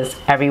 because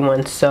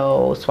everyone's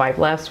so swipe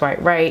left, swipe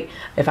right.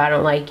 If I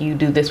don't like you,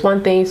 do this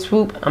one thing,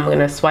 swoop, I'm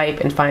gonna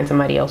swipe and find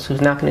somebody else who's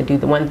not gonna do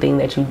the one thing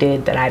that you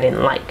did that I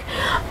didn't like.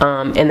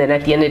 And then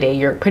at the end of the day,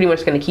 you're pretty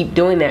much gonna keep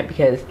doing that,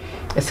 because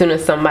as soon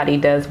as somebody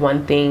does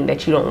one thing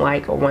that you don't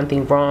like or one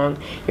thing wrong,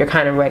 you're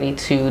kind of ready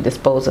to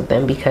dispose of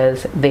them,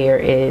 because there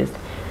is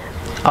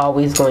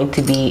always going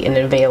to be an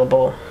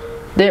available,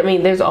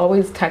 there's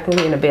always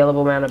technically an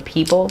available amount of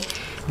people,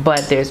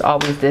 but there's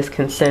always this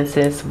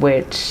consensus,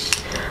 which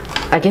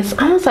I guess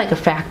almost like a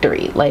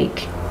factory.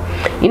 Like,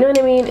 you know what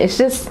I mean? It's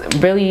just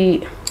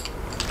really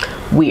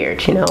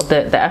weird, you know?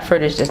 The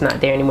effort is just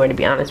not there anymore, to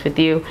be honest with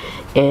you.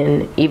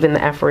 And even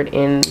the effort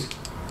in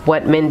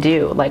what men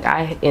do. Like,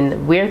 and the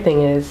weird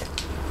thing is,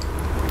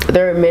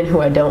 there are men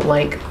who I don't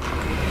like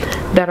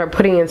that are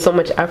putting in so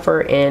much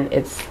effort, and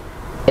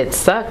it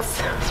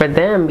sucks for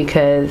them,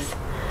 because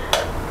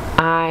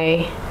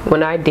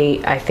when I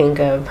date, I think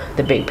of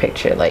the big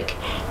picture. Like,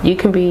 you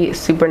can be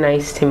super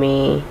nice to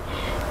me.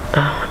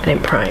 Oh, I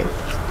didn't prime.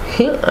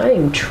 I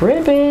am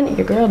tripping.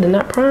 Your girl did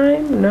not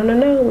prime. No.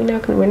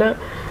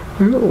 We're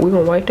We're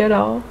gonna wipe that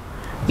off.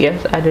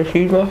 Yes, I just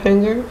used my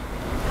finger.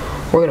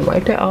 We're gonna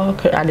wipe that off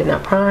because I did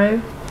not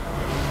prime,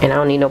 and I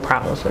don't need no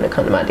problems when it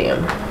comes to my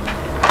damn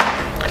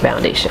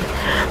foundation.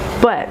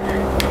 But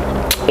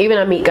even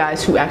I meet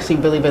guys who actually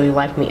really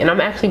like me, and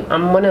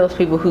I'm one of those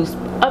people who's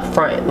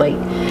upfront. Like,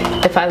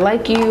 if I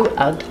like you,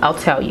 I'll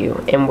tell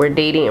you, and we're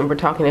dating and we're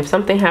talking. If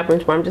something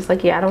happens where I'm just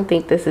like, yeah, I don't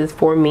think this is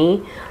for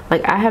me,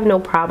 like, I have no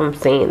problem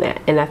saying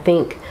that. And I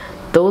think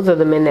those are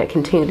the men that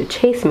continue to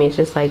chase me. It's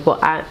just like, well,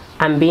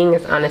 I'm being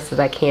as honest as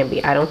I can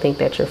be. I don't think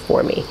that you're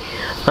for me,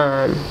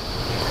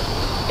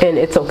 and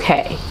it's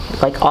okay.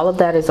 Like, all of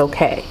that is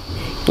okay,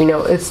 you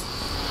know.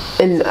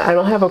 And I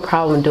don't have a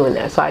problem doing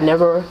that. So I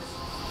never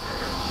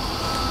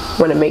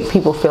want to make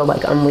people feel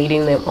like I'm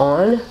leading them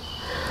on.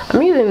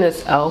 I'm using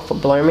this e.l.f.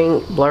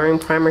 blurring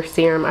primer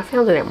serum. I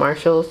found it at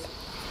Marshall's.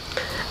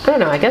 I don't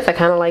know, I guess I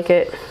kind of like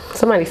it.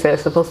 Somebody said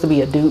it's supposed to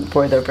be a dupe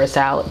for the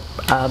Barsali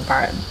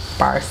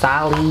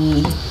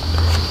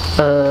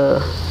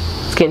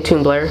Skin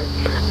Tune Blur.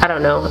 I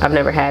don't know, I've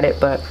never had it,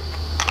 but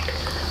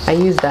I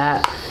use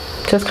that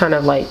just kind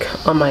of like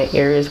on my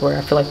areas where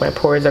I feel like my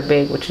pores are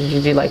big, which is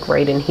usually like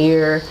right in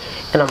here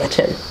and on my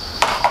chin.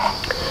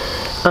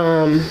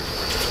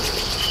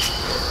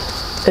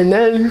 And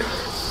then,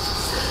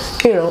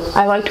 you know,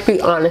 I like to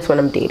be honest when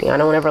I'm dating. I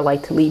don't ever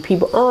like to lead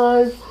people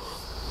on.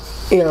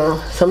 You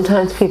know,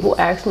 sometimes people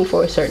ask me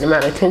for a certain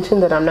amount of attention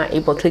that I'm not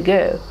able to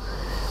give,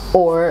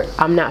 or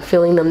I'm not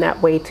feeling them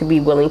that way to be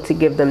willing to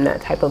give them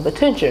that type of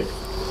attention.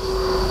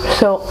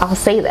 So I'll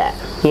say that,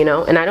 you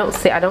know, and I don't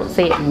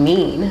say it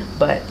mean,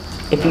 but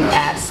if you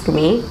ask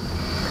me,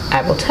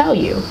 I will tell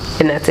you.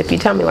 And that's if you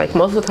tell me. Like,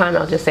 most of the time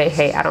I'll just say,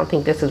 hey, I don't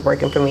think this is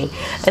working for me,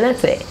 and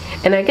that's it.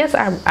 And I guess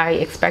I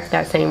expect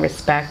that same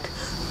respect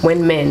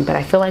when men, but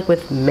I feel like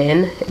with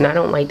men, and I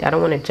don't want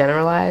to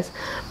generalize,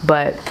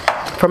 but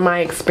from my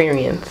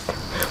experience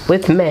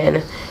with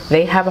men,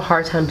 they have a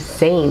hard time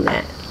saying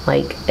that.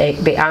 Like,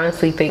 they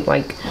honestly think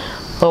like,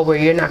 oh, well,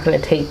 you're not going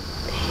to take,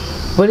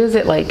 what is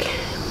it, like,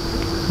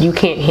 you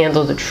can't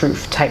handle the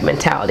truth type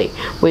mentality,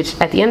 which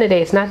at the end of the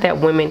day, it's not that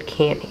women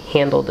can't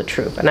handle the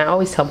truth. And I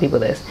always tell people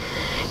this: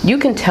 you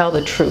can tell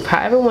the truth.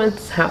 However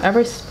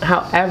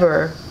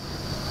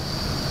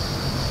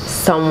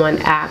someone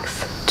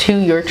acts to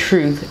your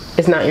truth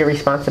is not your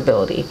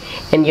responsibility,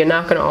 and you're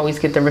not going to always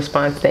get the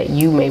response that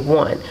you may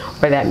want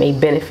or that may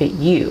benefit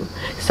you.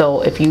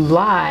 So if you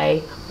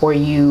lie, or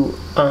you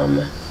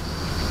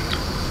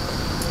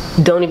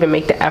don't even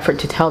make the effort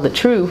to tell the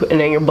truth, and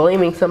then you're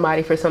blaming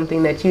somebody for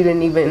something that they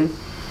didn't even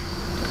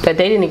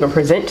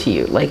present to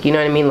you, like, you know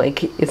what I mean?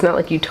 Like, it's not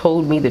like you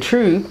told me the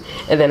truth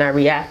and then I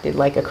reacted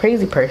like a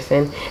crazy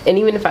person. And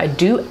even if I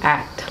do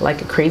act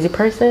like a crazy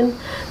person,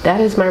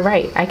 that is my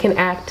right. I can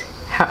act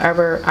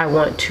however I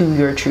want to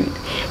your truth,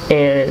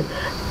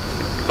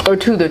 or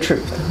to the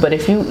truth. But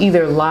if you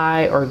either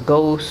lie or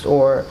ghost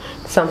or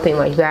something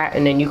like that,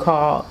 and then you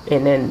call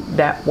and then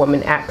that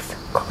woman acts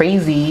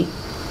crazy,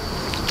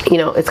 you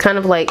know, it's kind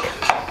of like,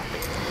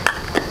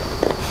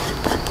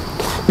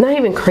 not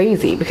even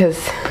crazy,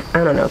 because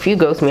I don't know, if you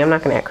ghost me, I'm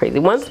not gonna act crazy.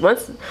 Once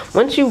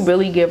you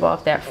really give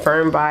off that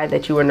firm vibe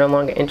that you are no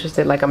longer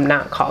interested, like, I'm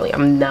not calling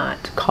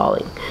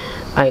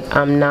like,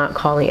 I'm not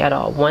calling at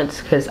all.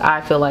 Because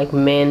I feel like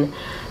men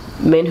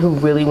who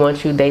really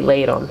want you, they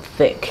lay it on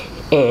thick,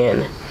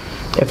 and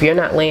if you're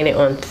not laying it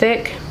on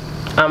thick,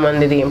 I'm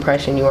under the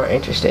impression you aren't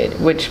interested,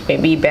 which may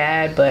be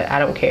bad, but I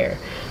don't care,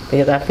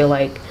 because I feel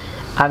like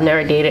I've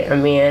never dated a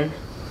man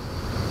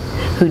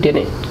who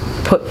didn't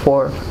put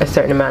forth a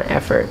certain amount of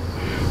effort.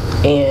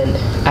 And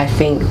I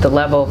think the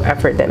level of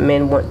effort that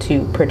men want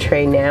to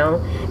portray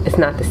now is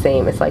not the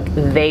same. It's like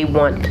they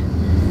want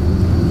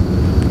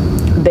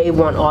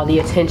all the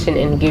attention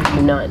and give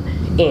you none.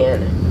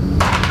 And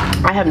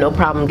I have no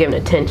problem giving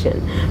attention,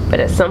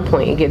 but at some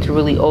point it gets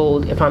really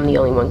old if I'm the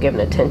only one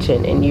giving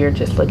attention and you're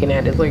just looking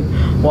at it like,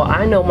 well,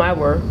 I know my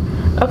worth.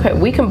 Okay,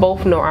 we can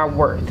both know our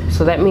worth,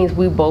 so that means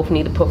we both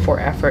need to put forth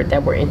effort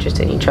that we're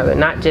interested in each other,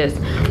 not just,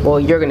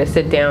 well, you're gonna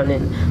sit down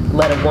and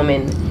let a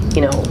woman,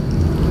 you know,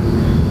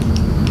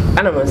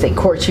 I don't want to say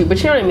court you, but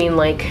you know what I mean,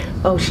 like,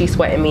 oh, she's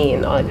sweating me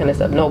and all that kind of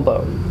stuff. No,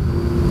 but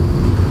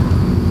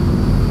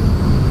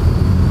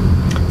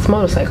it's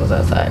motorcycles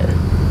outside.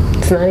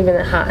 It's not even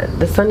that hot.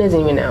 The sun isn't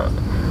even out.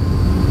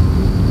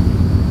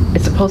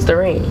 It's supposed to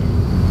rain,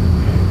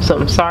 so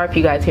I'm sorry if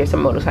you guys hear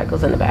some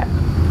motorcycles in the back.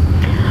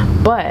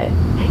 But,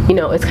 you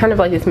know, it's kind of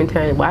like this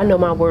mentality, well, I know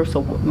my worth,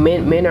 so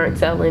men aren't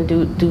selling,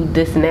 do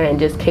this and that, and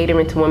just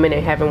catering to women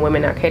and having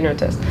women not catering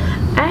to us.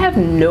 I have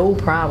no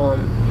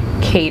problem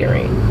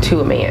catering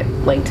to a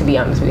man, like, to be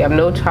honest with you. I have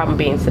no problem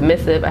being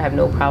submissive. I have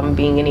no problem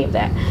being any of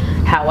that.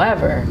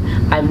 However,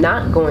 I'm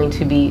not going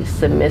to be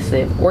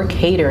submissive or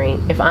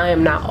catering if I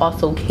am not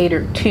also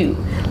catered to.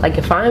 Like,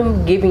 if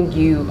I'm giving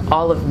you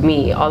all of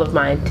me, all of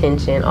my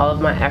attention, all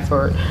of my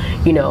effort,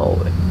 you know,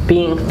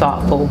 being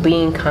thoughtful,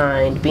 being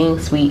kind, being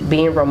sweet,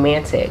 being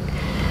romantic,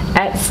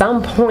 at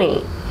some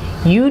point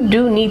you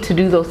do need to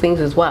do those things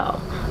as well.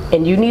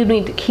 And you need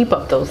me to keep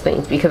up those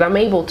things, because I'm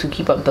able to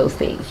keep up those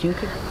things.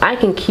 I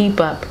can keep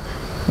up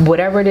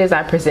whatever it is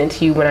I present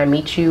to you when I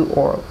meet you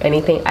or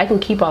anything, I can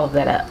keep all of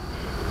that up.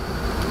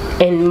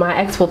 And my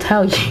ex will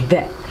tell you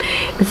that.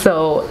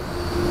 So,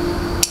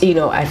 you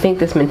know, I think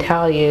this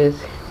mentality is,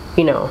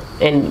 you know,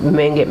 and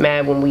men get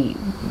mad when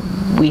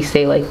we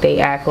say like they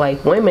act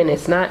like women.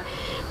 It's not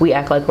we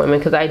act like women,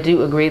 because I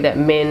do agree that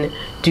men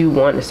do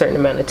want a certain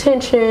amount of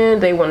attention.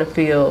 They want to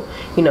feel,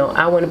 you know,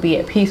 I want to be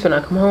at peace when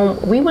I come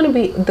home. We want to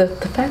be, the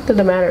fact of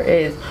the matter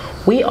is,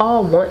 we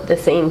all want the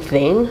same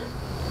thing,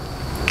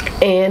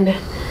 and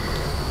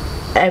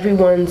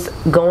everyone's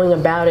going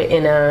about it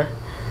in a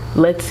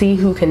let's see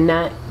who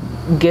cannot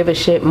give a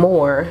shit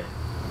more,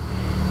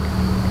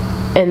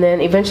 and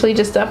then eventually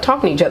just stop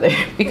talking to each other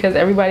because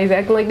everybody's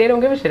acting like they don't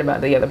give a shit about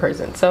the other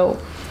person.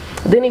 So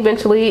then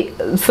eventually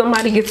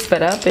somebody gets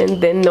fed up,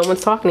 and then no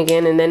one's talking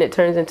again, and then it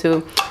turns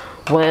into,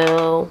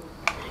 well,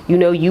 you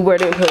know, you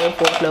weren't putting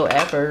forth no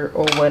effort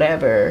or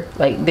whatever.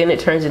 Like, then it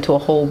turns into a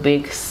whole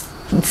big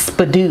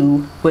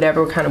spadoo,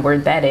 whatever kind of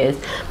word that is.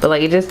 But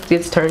like, it just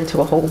gets turned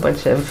into a whole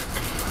bunch of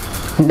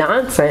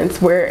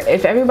nonsense where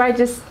if everybody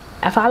just,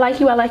 if I like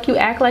you,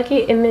 act like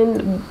it, and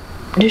then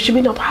there should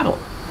be no problem.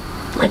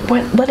 Like,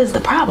 what is the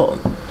problem?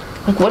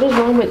 Like, what is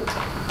wrong with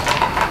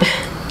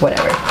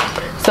whatever?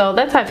 So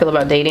that's how I feel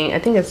about dating. I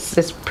think it's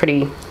just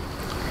pretty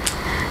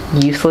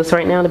useless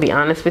right now, to be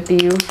honest with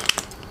you.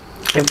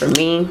 And for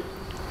me,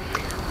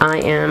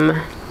 I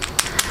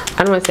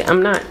don't want to say,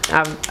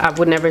 I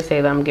would never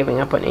say that I'm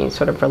giving up on any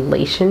sort of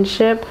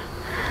relationship.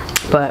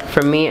 But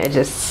for me,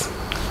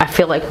 I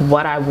feel like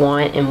what I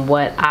want and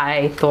what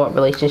I thought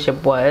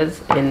relationship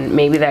was, and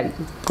maybe that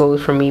goes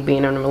for me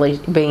being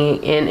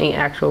in an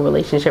actual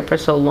relationship for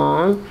so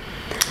long,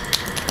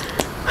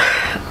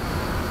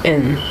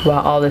 and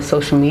while all this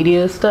social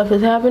media stuff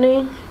is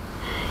happening,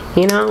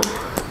 you know,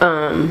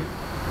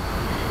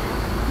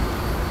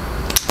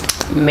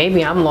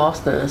 maybe I'm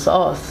lost in the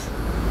sauce.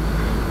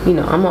 You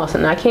know, I'm lost,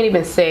 and I can't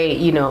even say,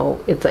 you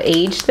know, it's an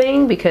age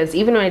thing, because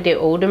even when I date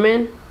older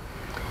men,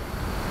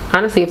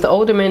 honestly, if the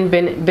older men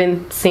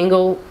been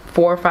single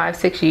 4, 5,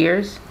 6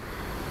 years,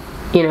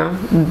 you know,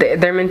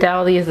 their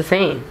mentality is the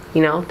same.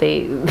 You know,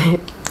 they've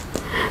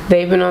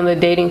been on the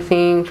dating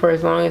scene for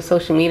as long as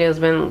social media has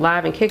been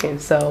live and kicking,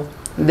 so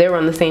they're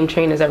on the same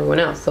train as everyone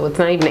else. So it's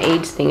not even an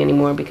age thing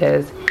anymore,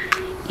 because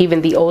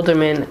even the older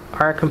men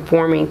are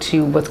conforming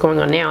to what's going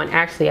on now. And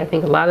actually, I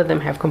think a lot of them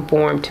have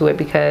conformed to it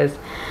because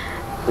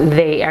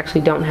they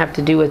actually don't have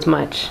to do as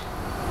much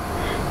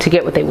to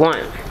get what they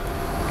want.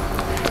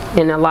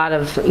 And a lot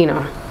of, you know,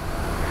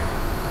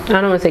 I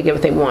don't want to say get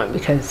what they want,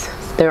 because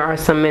there are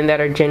some men that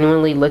are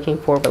genuinely looking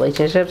for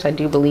relationships. I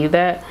do believe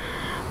that.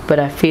 But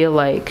I feel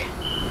like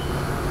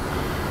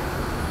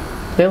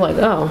they're like,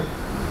 oh,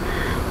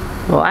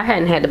 well, I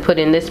hadn't had to put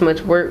in this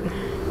much work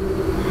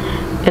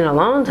in a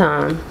long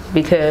time,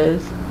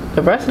 because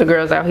the rest of the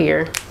girls out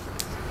here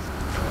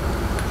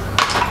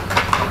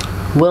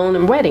willing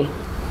and ready,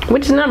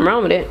 which is nothing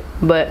wrong with it.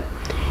 But,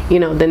 you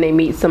know, then they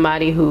meet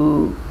somebody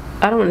who,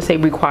 I don't want to say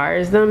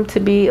requires them to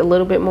be a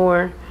little bit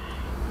more,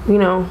 you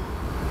know,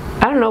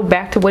 I don't know,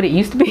 back to what it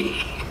used to be.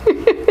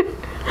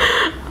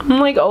 I'm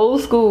like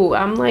old school.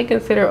 I'm like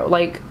consider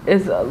like,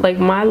 is like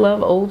my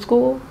love old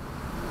school?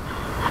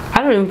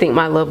 I don't even think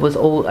my love was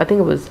old. I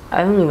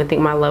don't even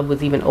think my love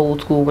was even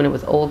old school when it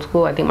was old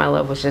school. I think my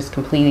love was just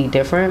completely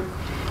different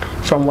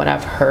from what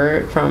I've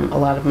heard from a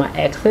lot of my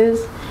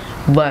exes.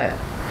 But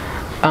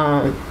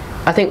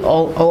I think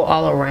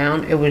all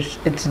around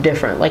it's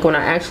different. Like when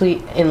I actually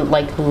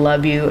like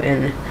love you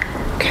and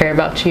care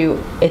about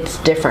you, it's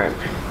different.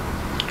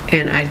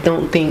 And I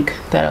don't think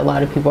that a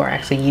lot of people are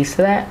actually used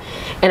to that.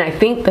 And I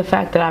think the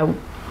fact that I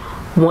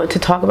want to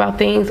talk about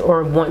things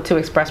or want to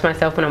express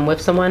myself when I'm with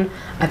someone,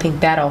 I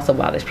think that also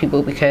bothers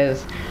people,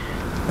 because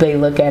they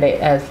look at it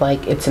as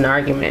like it's an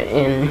argument.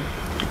 And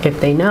if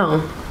they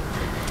know,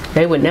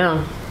 they would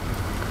know.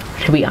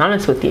 To be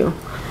honest with you,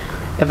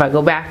 if I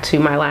go back to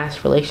my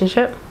last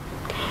relationship,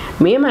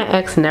 me and my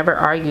ex never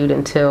argued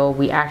until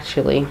we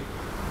actually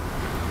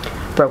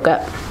broke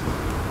up.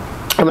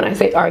 And when I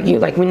say argue,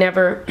 like we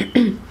never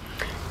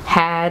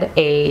had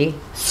a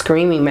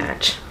screaming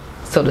match,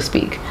 so to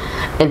speak,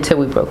 until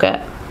we broke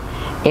up.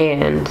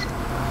 And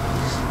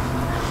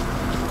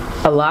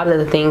a lot of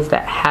the things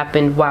that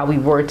happened while we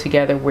were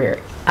together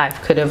where I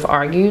could have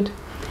argued,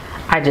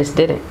 I just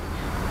didn't,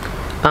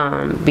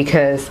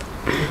 because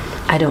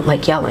I don't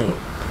like yelling.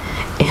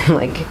 And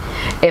like,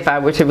 if I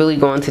were to really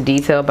go into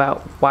detail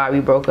about why we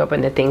broke up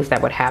and the things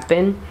that would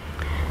happen,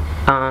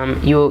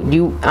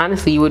 you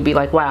honestly, you would be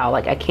like, wow,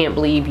 like I can't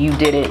believe you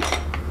didn't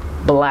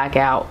black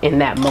out in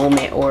that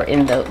moment or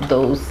in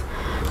those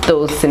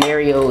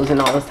scenarios and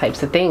all those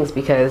types of things,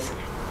 because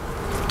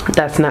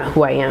that's not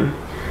who I am.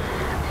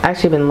 I've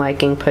actually been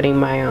liking putting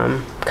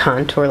my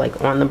contour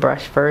like on the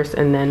brush first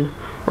and then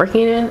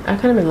working it in.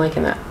 I've kind of been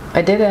liking that.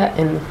 I did that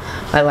in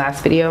my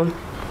last video,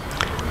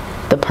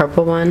 the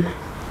purple one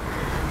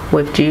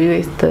with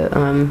Juvia,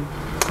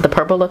 the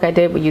purple look I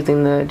did with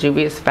using the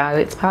Juvia's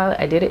Violets palette.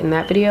 I did it in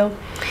that video,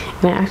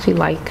 and I actually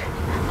like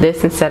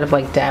this instead of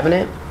like dabbing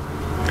it.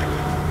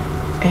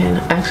 And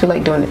I actually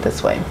like doing it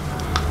this way.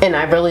 And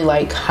I really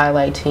like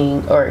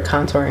highlighting or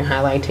contouring,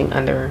 highlighting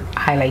under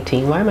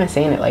highlighting. Why am I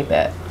saying it like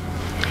that?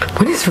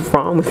 What is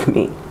wrong with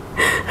me?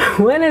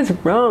 What is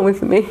wrong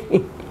with me?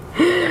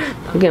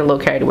 I'm getting a little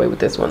carried away with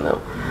this one though.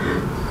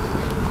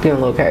 Getting a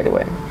little carried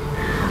away.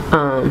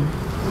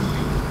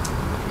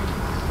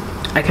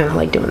 I kind of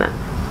like doing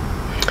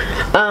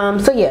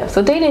that. So yeah,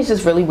 so dating is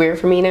just really weird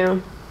for me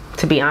now.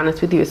 To be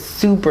honest with you, it's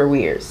super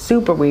weird,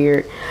 super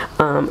weird.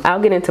 I'll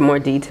get into more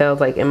details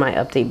like in my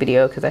update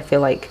video because I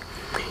feel like,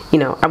 you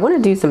know, I want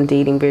to do some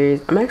dating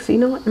videos. I'm actually,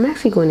 you know what? I'm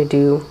actually going to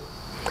do,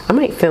 I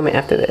might film it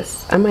after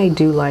this. I might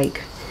do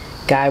like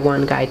guy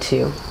 1, guy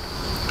 2.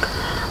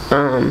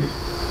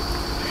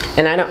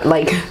 And I don't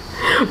like,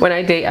 when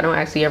I date, I don't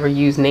actually ever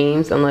use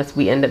names unless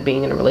we end up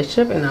being in a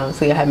relationship. And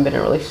obviously I haven't been in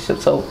a relationship.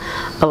 So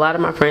a lot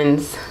of my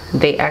friends,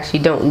 they actually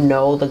don't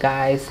know the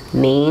guys'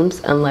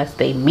 names unless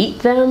they meet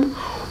them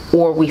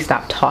or we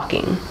stop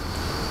talking.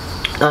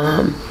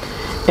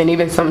 And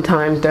even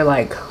sometimes they're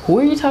like, who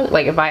are you talking?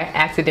 Like if I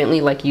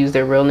accidentally like use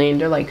their real name,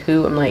 they're like,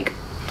 who? I'm like,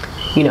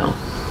 you know,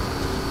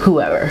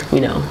 whoever,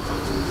 you know,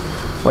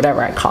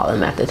 whatever I call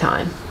them at the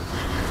time.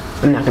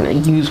 I'm not gonna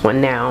use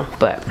one now,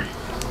 but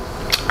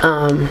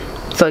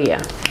so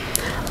yeah.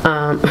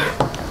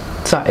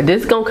 Sorry,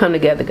 this is gonna come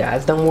together,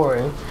 guys, don't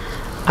worry.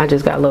 I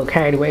just got a little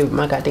carried away with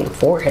my goddamn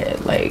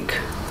forehead. Like,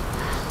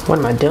 what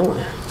am I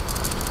doing?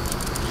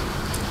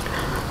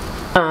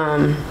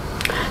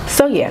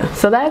 So yeah,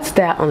 so that's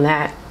that on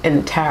that and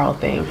the tarot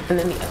thing. And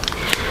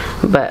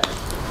then but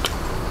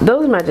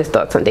those are my just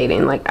thoughts on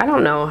dating. Like, I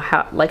don't know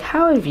how, like,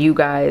 how have you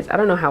guys, I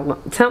don't know how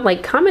long,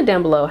 like, comment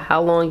down below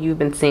how long you've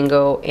been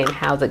single and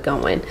how's it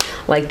going.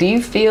 Like, do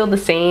you feel the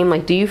same?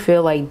 Like, do you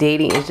feel like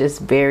dating is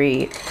just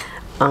very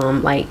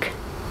like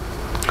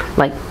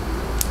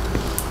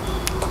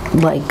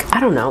I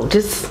don't know,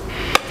 just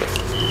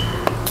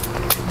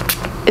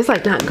it's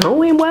like not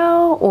going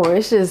well, or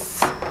it's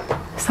just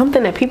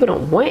something that people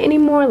don't want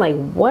anymore? Like,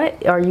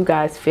 what are you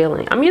guys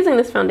feeling? I'm using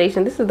this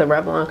foundation. This is the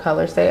Revlon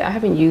Color Stay. I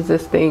haven't used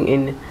this thing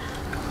in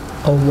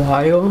a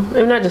while.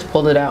 I mean, I just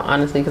pulled it out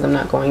honestly because I'm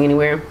not going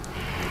anywhere,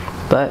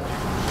 but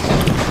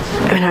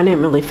I mean, I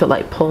didn't really feel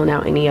like pulling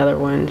out any other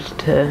ones.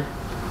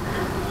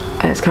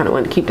 I just kind of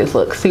wanted to keep this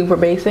look super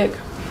basic.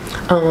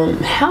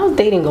 How's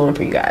dating going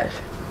for you guys?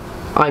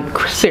 Like,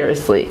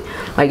 seriously,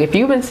 like if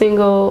you've been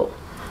single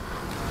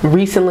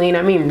recently, and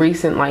I mean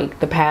recent, like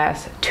the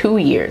past 2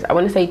 years, I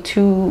want to say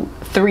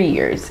 2-3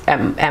 years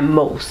at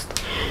most,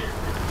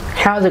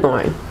 how's it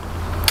going?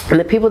 And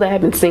the people that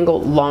have been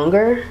single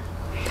longer,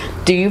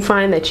 do you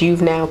find that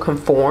you've now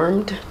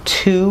conformed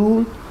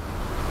to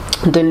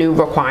the new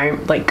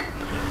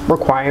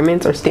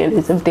requirements or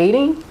standards of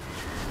dating?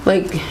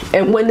 Like,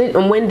 and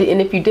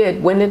if you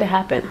did, when did it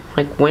happen?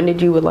 Like, when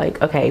did you were like,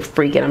 okay,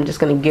 freak it, I'm just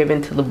gonna give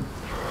into the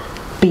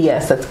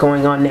BS that's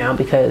going on now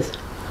because,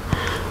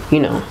 you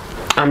know,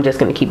 I'm just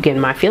gonna keep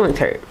getting my feelings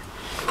hurt?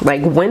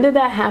 Like, when did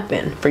that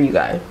happen for you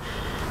guys?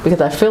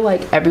 Because I feel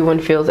like everyone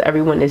feels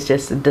everyone is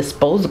just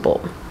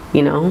disposable,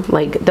 you know?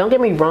 Like, don't get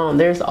me wrong,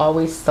 there's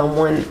always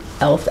someone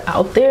else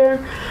out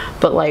there,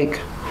 but like,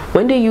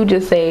 when do you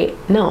just say,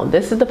 no,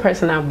 this is the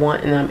person I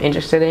want and I'm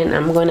interested in,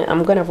 I'm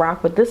gonna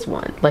rock with this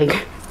one?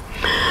 Like,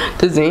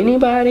 does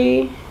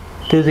anybody,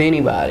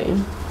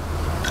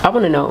 I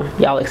want to know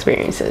y'all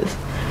experiences.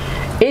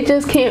 It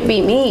just can't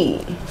be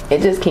me.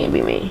 It just can't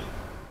be me.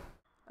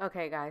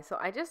 Okay guys, so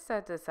I just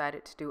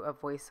decided to do a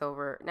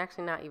voiceover, and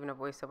actually not even a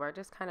voiceover, I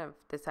just kind of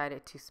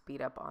decided to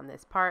speed up on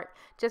this part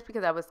just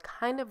because I was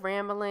kind of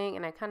rambling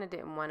and I kind of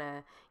didn't want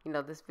to, you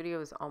know, this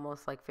video is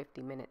almost like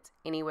 50 minutes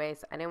anyway,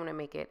 so I didn't want to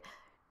make it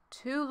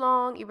too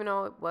long, even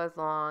though it was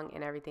long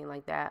and everything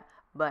like that.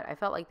 But I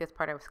felt like this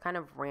part I was kind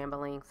of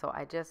rambling, so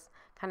I just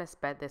kind of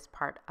sped this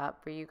part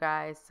up for you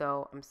guys,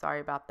 so I'm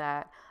sorry about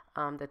that.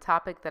 The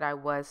topic that I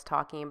was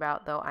talking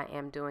about though, I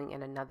am doing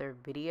in another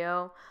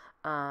video,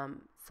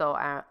 so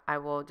I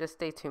will just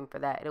stay tuned for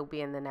that. It'll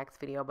be in the next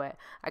video, but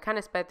I kind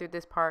of sped through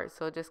this part,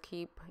 so just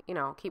keep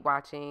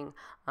watching,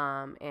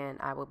 and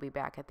I will be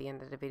back at the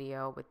end of the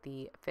video with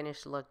the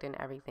finished look and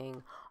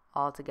everything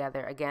all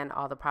together. Again,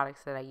 all the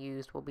products that I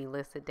used will be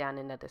listed down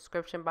in the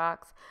description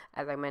box,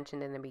 as I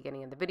mentioned in the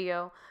beginning of the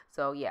video.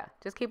 So yeah,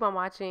 just keep on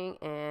watching,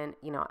 and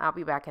you know, I'll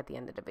be back at the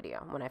end of the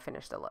video when I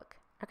finish the look.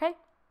 Okay.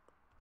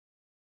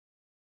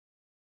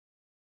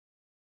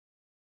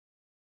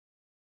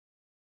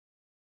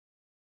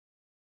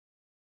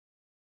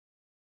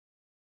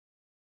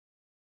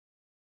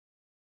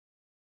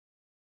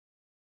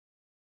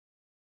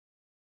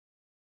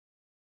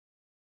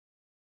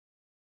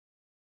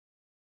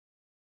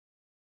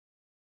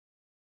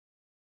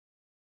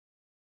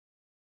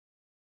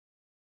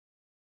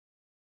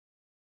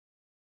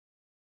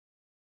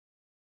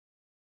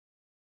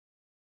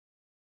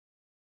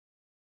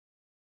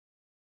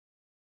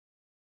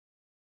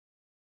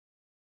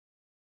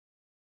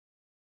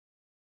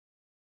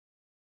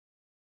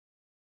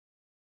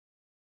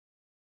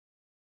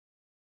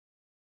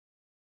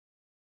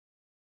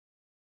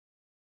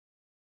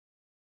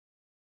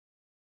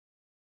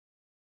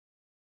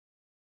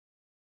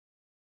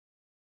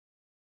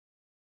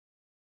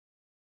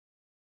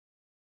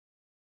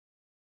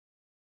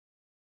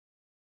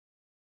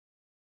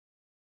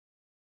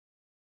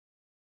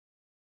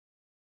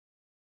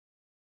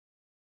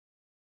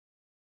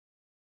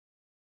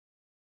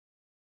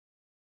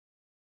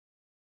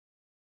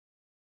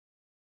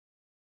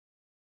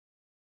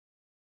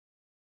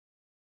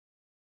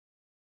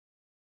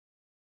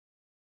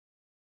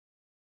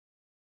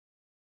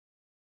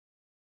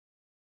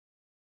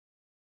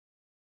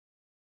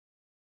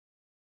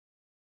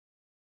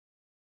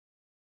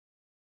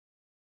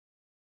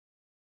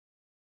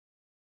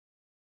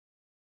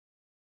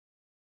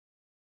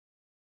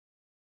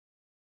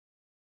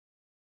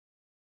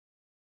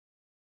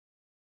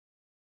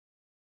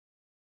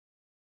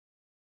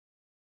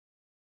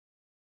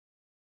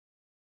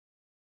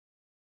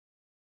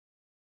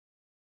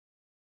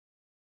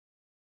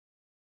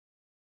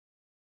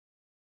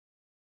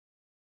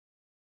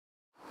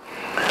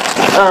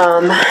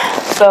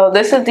 So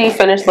this is the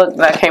finished look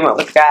that I came up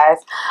with, guys.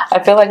 I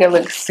feel like it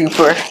looks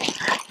super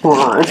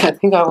bronze. I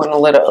think I went a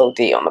little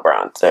OD on the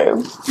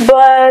bronzer,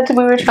 but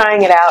we were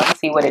trying it out and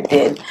see what it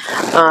did.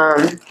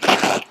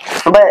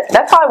 But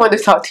that's all I wanted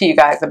to talk to you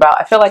guys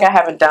about. I feel like I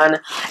haven't done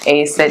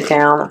a sit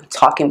down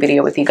talking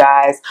video with you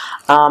guys.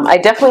 I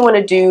definitely want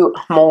to do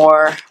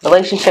more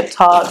relationship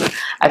talk.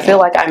 I feel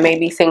like I may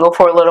be single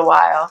for a little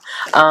while.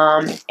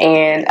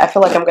 And I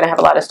feel like I'm going to have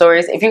a lot of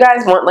stories. If you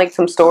guys want like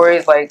some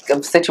stories like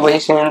of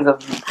situations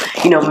of,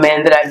 you know,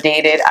 men that I've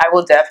dated, I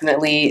will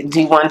definitely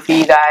do one for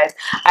you guys.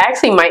 I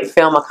actually might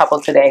film a couple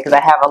today because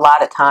I have a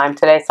lot of time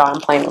today. So I'm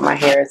playing with my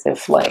hair as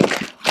if like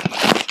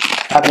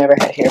I've never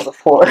had hair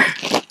before.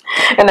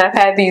 And I've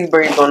had these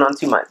braids going on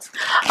 2 months.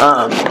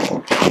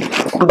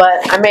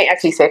 But I may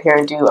actually sit here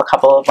and do a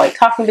couple of like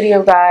talking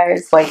video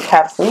guys, like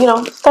have some, you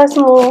know, start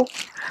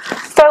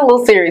a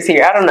little series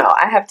here. I don't know.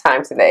 I have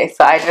time today,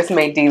 so I just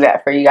may do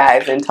that for you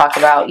guys and talk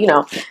about, you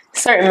know,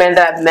 certain men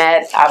that I've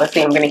met.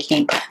 Obviously, I'm going to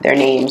keep their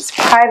names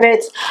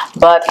private,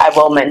 but I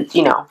will,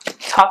 you know,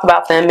 talk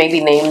about them,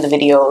 maybe name the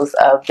videos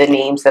of the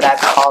names that I've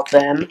called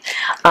them.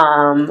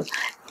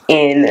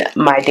 In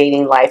my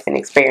dating life and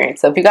experience.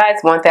 So if you guys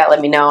want that,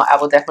 let me know. I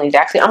will definitely,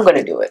 actually, I'm going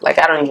to do it. Like,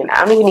 I don't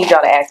even need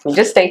y'all to ask me.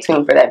 Just stay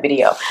tuned for that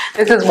video.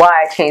 This is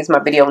why I changed my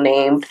video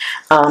name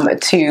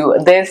to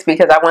this,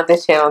 because I want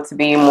this channel to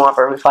be more of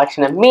a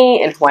reflection of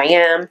me and who I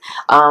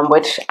am,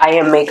 which I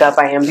am makeup,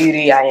 I am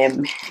beauty, I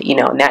am, you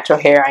know, natural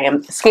hair, I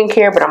am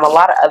skincare, but I'm a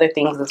lot of other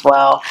things as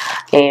well.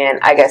 And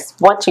I guess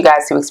want you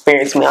guys to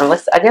experience me on,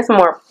 I guess, a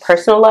more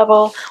personal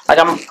level. Like,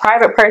 I'm a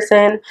private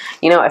person,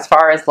 you know, as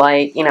far as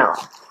like, you know,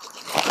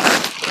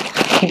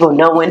 people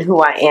knowing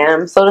who I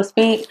am, so to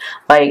speak.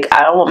 Like,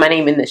 I don't want my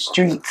name in the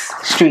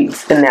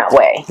streets in that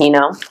way, you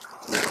know.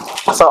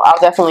 So I'll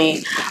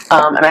definitely,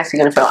 I'm actually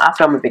gonna I'll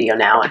film a video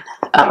now and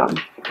of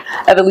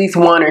at least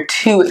 1 or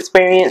 2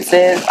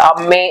 experiences. I'll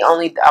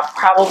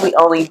probably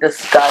only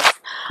discuss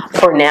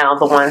for now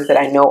the ones that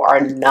I know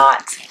are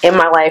not in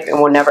my life and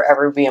will never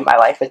ever be in my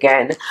life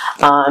again.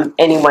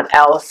 Anyone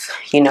else,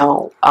 you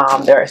know,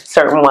 there are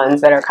certain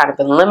ones that are kind of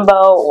in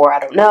limbo, or I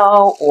don't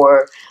know,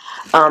 or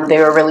they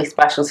were really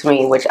special to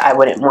me, which I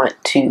wouldn't want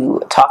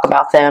to talk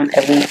about them,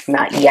 at least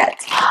not yet.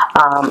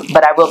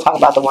 But I will talk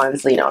about the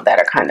ones, you know, that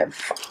are kind of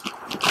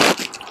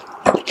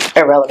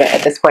irrelevant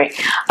at this point.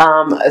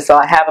 So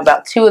I have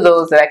about 2 of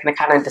those that I can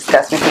kind of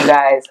discuss with you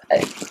guys.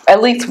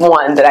 At least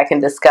 1 that I can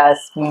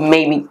discuss,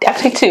 maybe,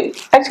 actually 2.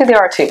 Actually, there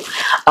are 2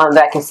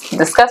 that I can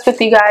discuss with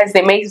you guys.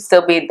 They may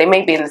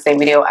be in the same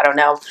video, I don't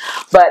know.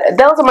 But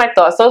those are my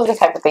thoughts. Those are the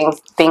type of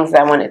things that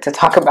I wanted to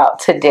talk about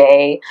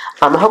today.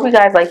 I hope you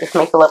guys like this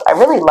makeup look. I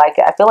really like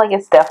it. I feel like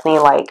it's definitely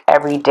like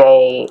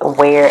everyday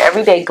wear,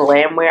 everyday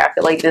glam wear. I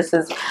feel like this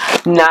is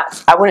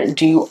not, I wouldn't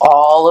do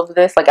all of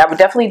this. Like, I would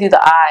definitely do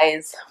the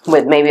eyes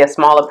with maybe a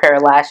smaller pair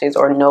of lashes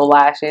or no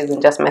lashes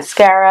and just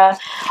mascara.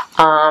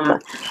 The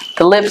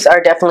lips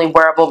are definitely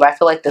wearable, but I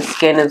feel like the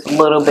skin is a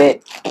little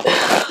bit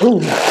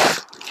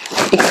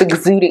it's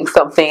exuding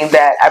something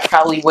that I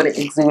probably wouldn't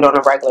exude on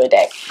a regular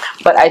day.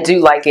 But I do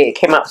like it. It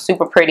came out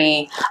super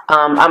pretty.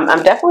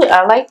 I'm definitely,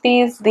 I like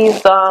these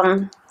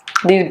bronzers.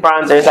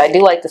 I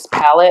do like this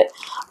palette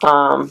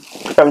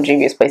from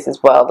Juvia's place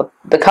as well.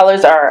 The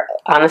colors are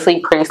honestly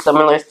pretty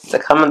similar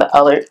to some of the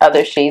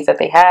other shades that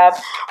they have,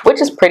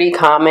 which is pretty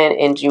common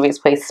in Juvia's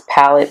place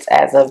palettes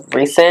as of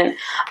recent,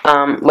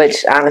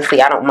 which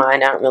honestly I don't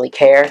mind. I don't really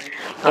care,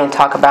 and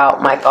talk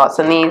about my thoughts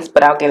on these,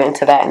 but I'll get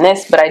into that in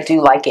this. But I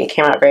do like it. It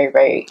came out very,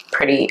 very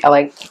pretty. I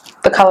like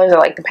the colors. I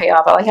like the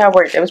payoff. I like how it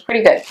worked. It was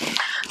pretty good.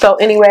 So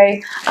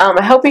anyway,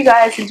 I hope you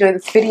guys enjoyed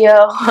this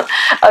video.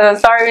 I'm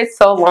sorry it's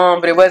so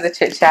long, but it was a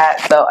chit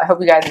chat. So I hope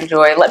you guys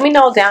enjoyed. Let me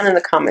know down in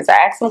the comments. I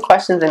asked some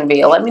questions in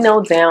video. Let me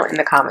know down in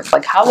the comments.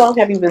 Like, how long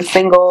have you been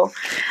single?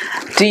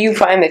 Do you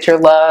find that your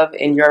love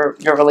and your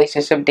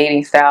relationship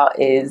dating style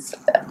is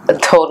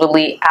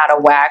totally out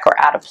of whack or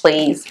out of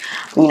place?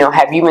 You know,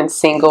 have you been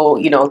single,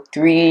 you know,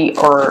 3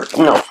 or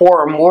 4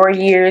 or more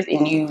years,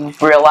 and you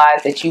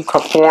realize that you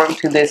conform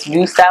to this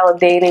new style of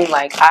dating?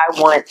 Like, I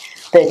want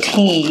the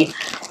tea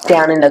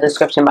down in the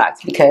description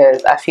box,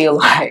 because I feel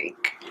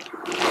like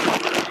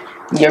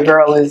your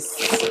girl is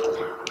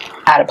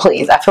out of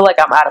place. I feel like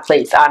I'm out of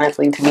place,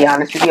 honestly, to be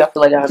honest with you. I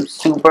feel like I'm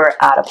super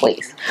out of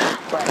place.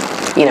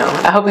 But, you know,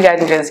 I hope you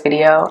guys enjoyed this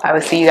video. I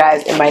will see you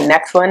guys in my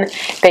next one.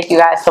 Thank you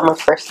guys so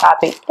much for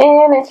stopping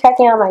in and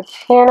checking out my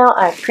channel.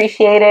 I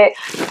appreciate it.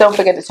 Don't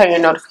forget to turn your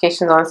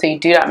notifications on so you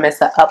do not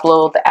miss an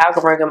upload. The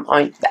algorithm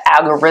on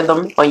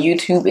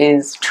YouTube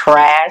is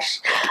trash.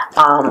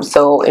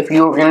 So if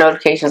your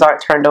notifications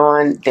aren't turned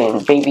on,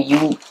 then baby,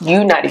 you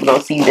not even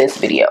gonna see this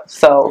video.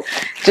 So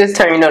just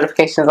turn your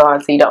notifications on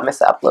so you don't miss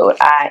an upload.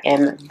 I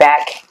am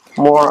back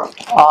more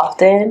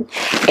often,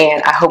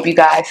 and I hope you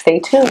guys stay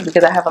tuned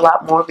because I have a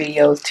lot more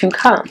videos to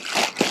come.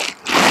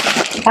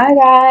 Bye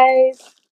guys.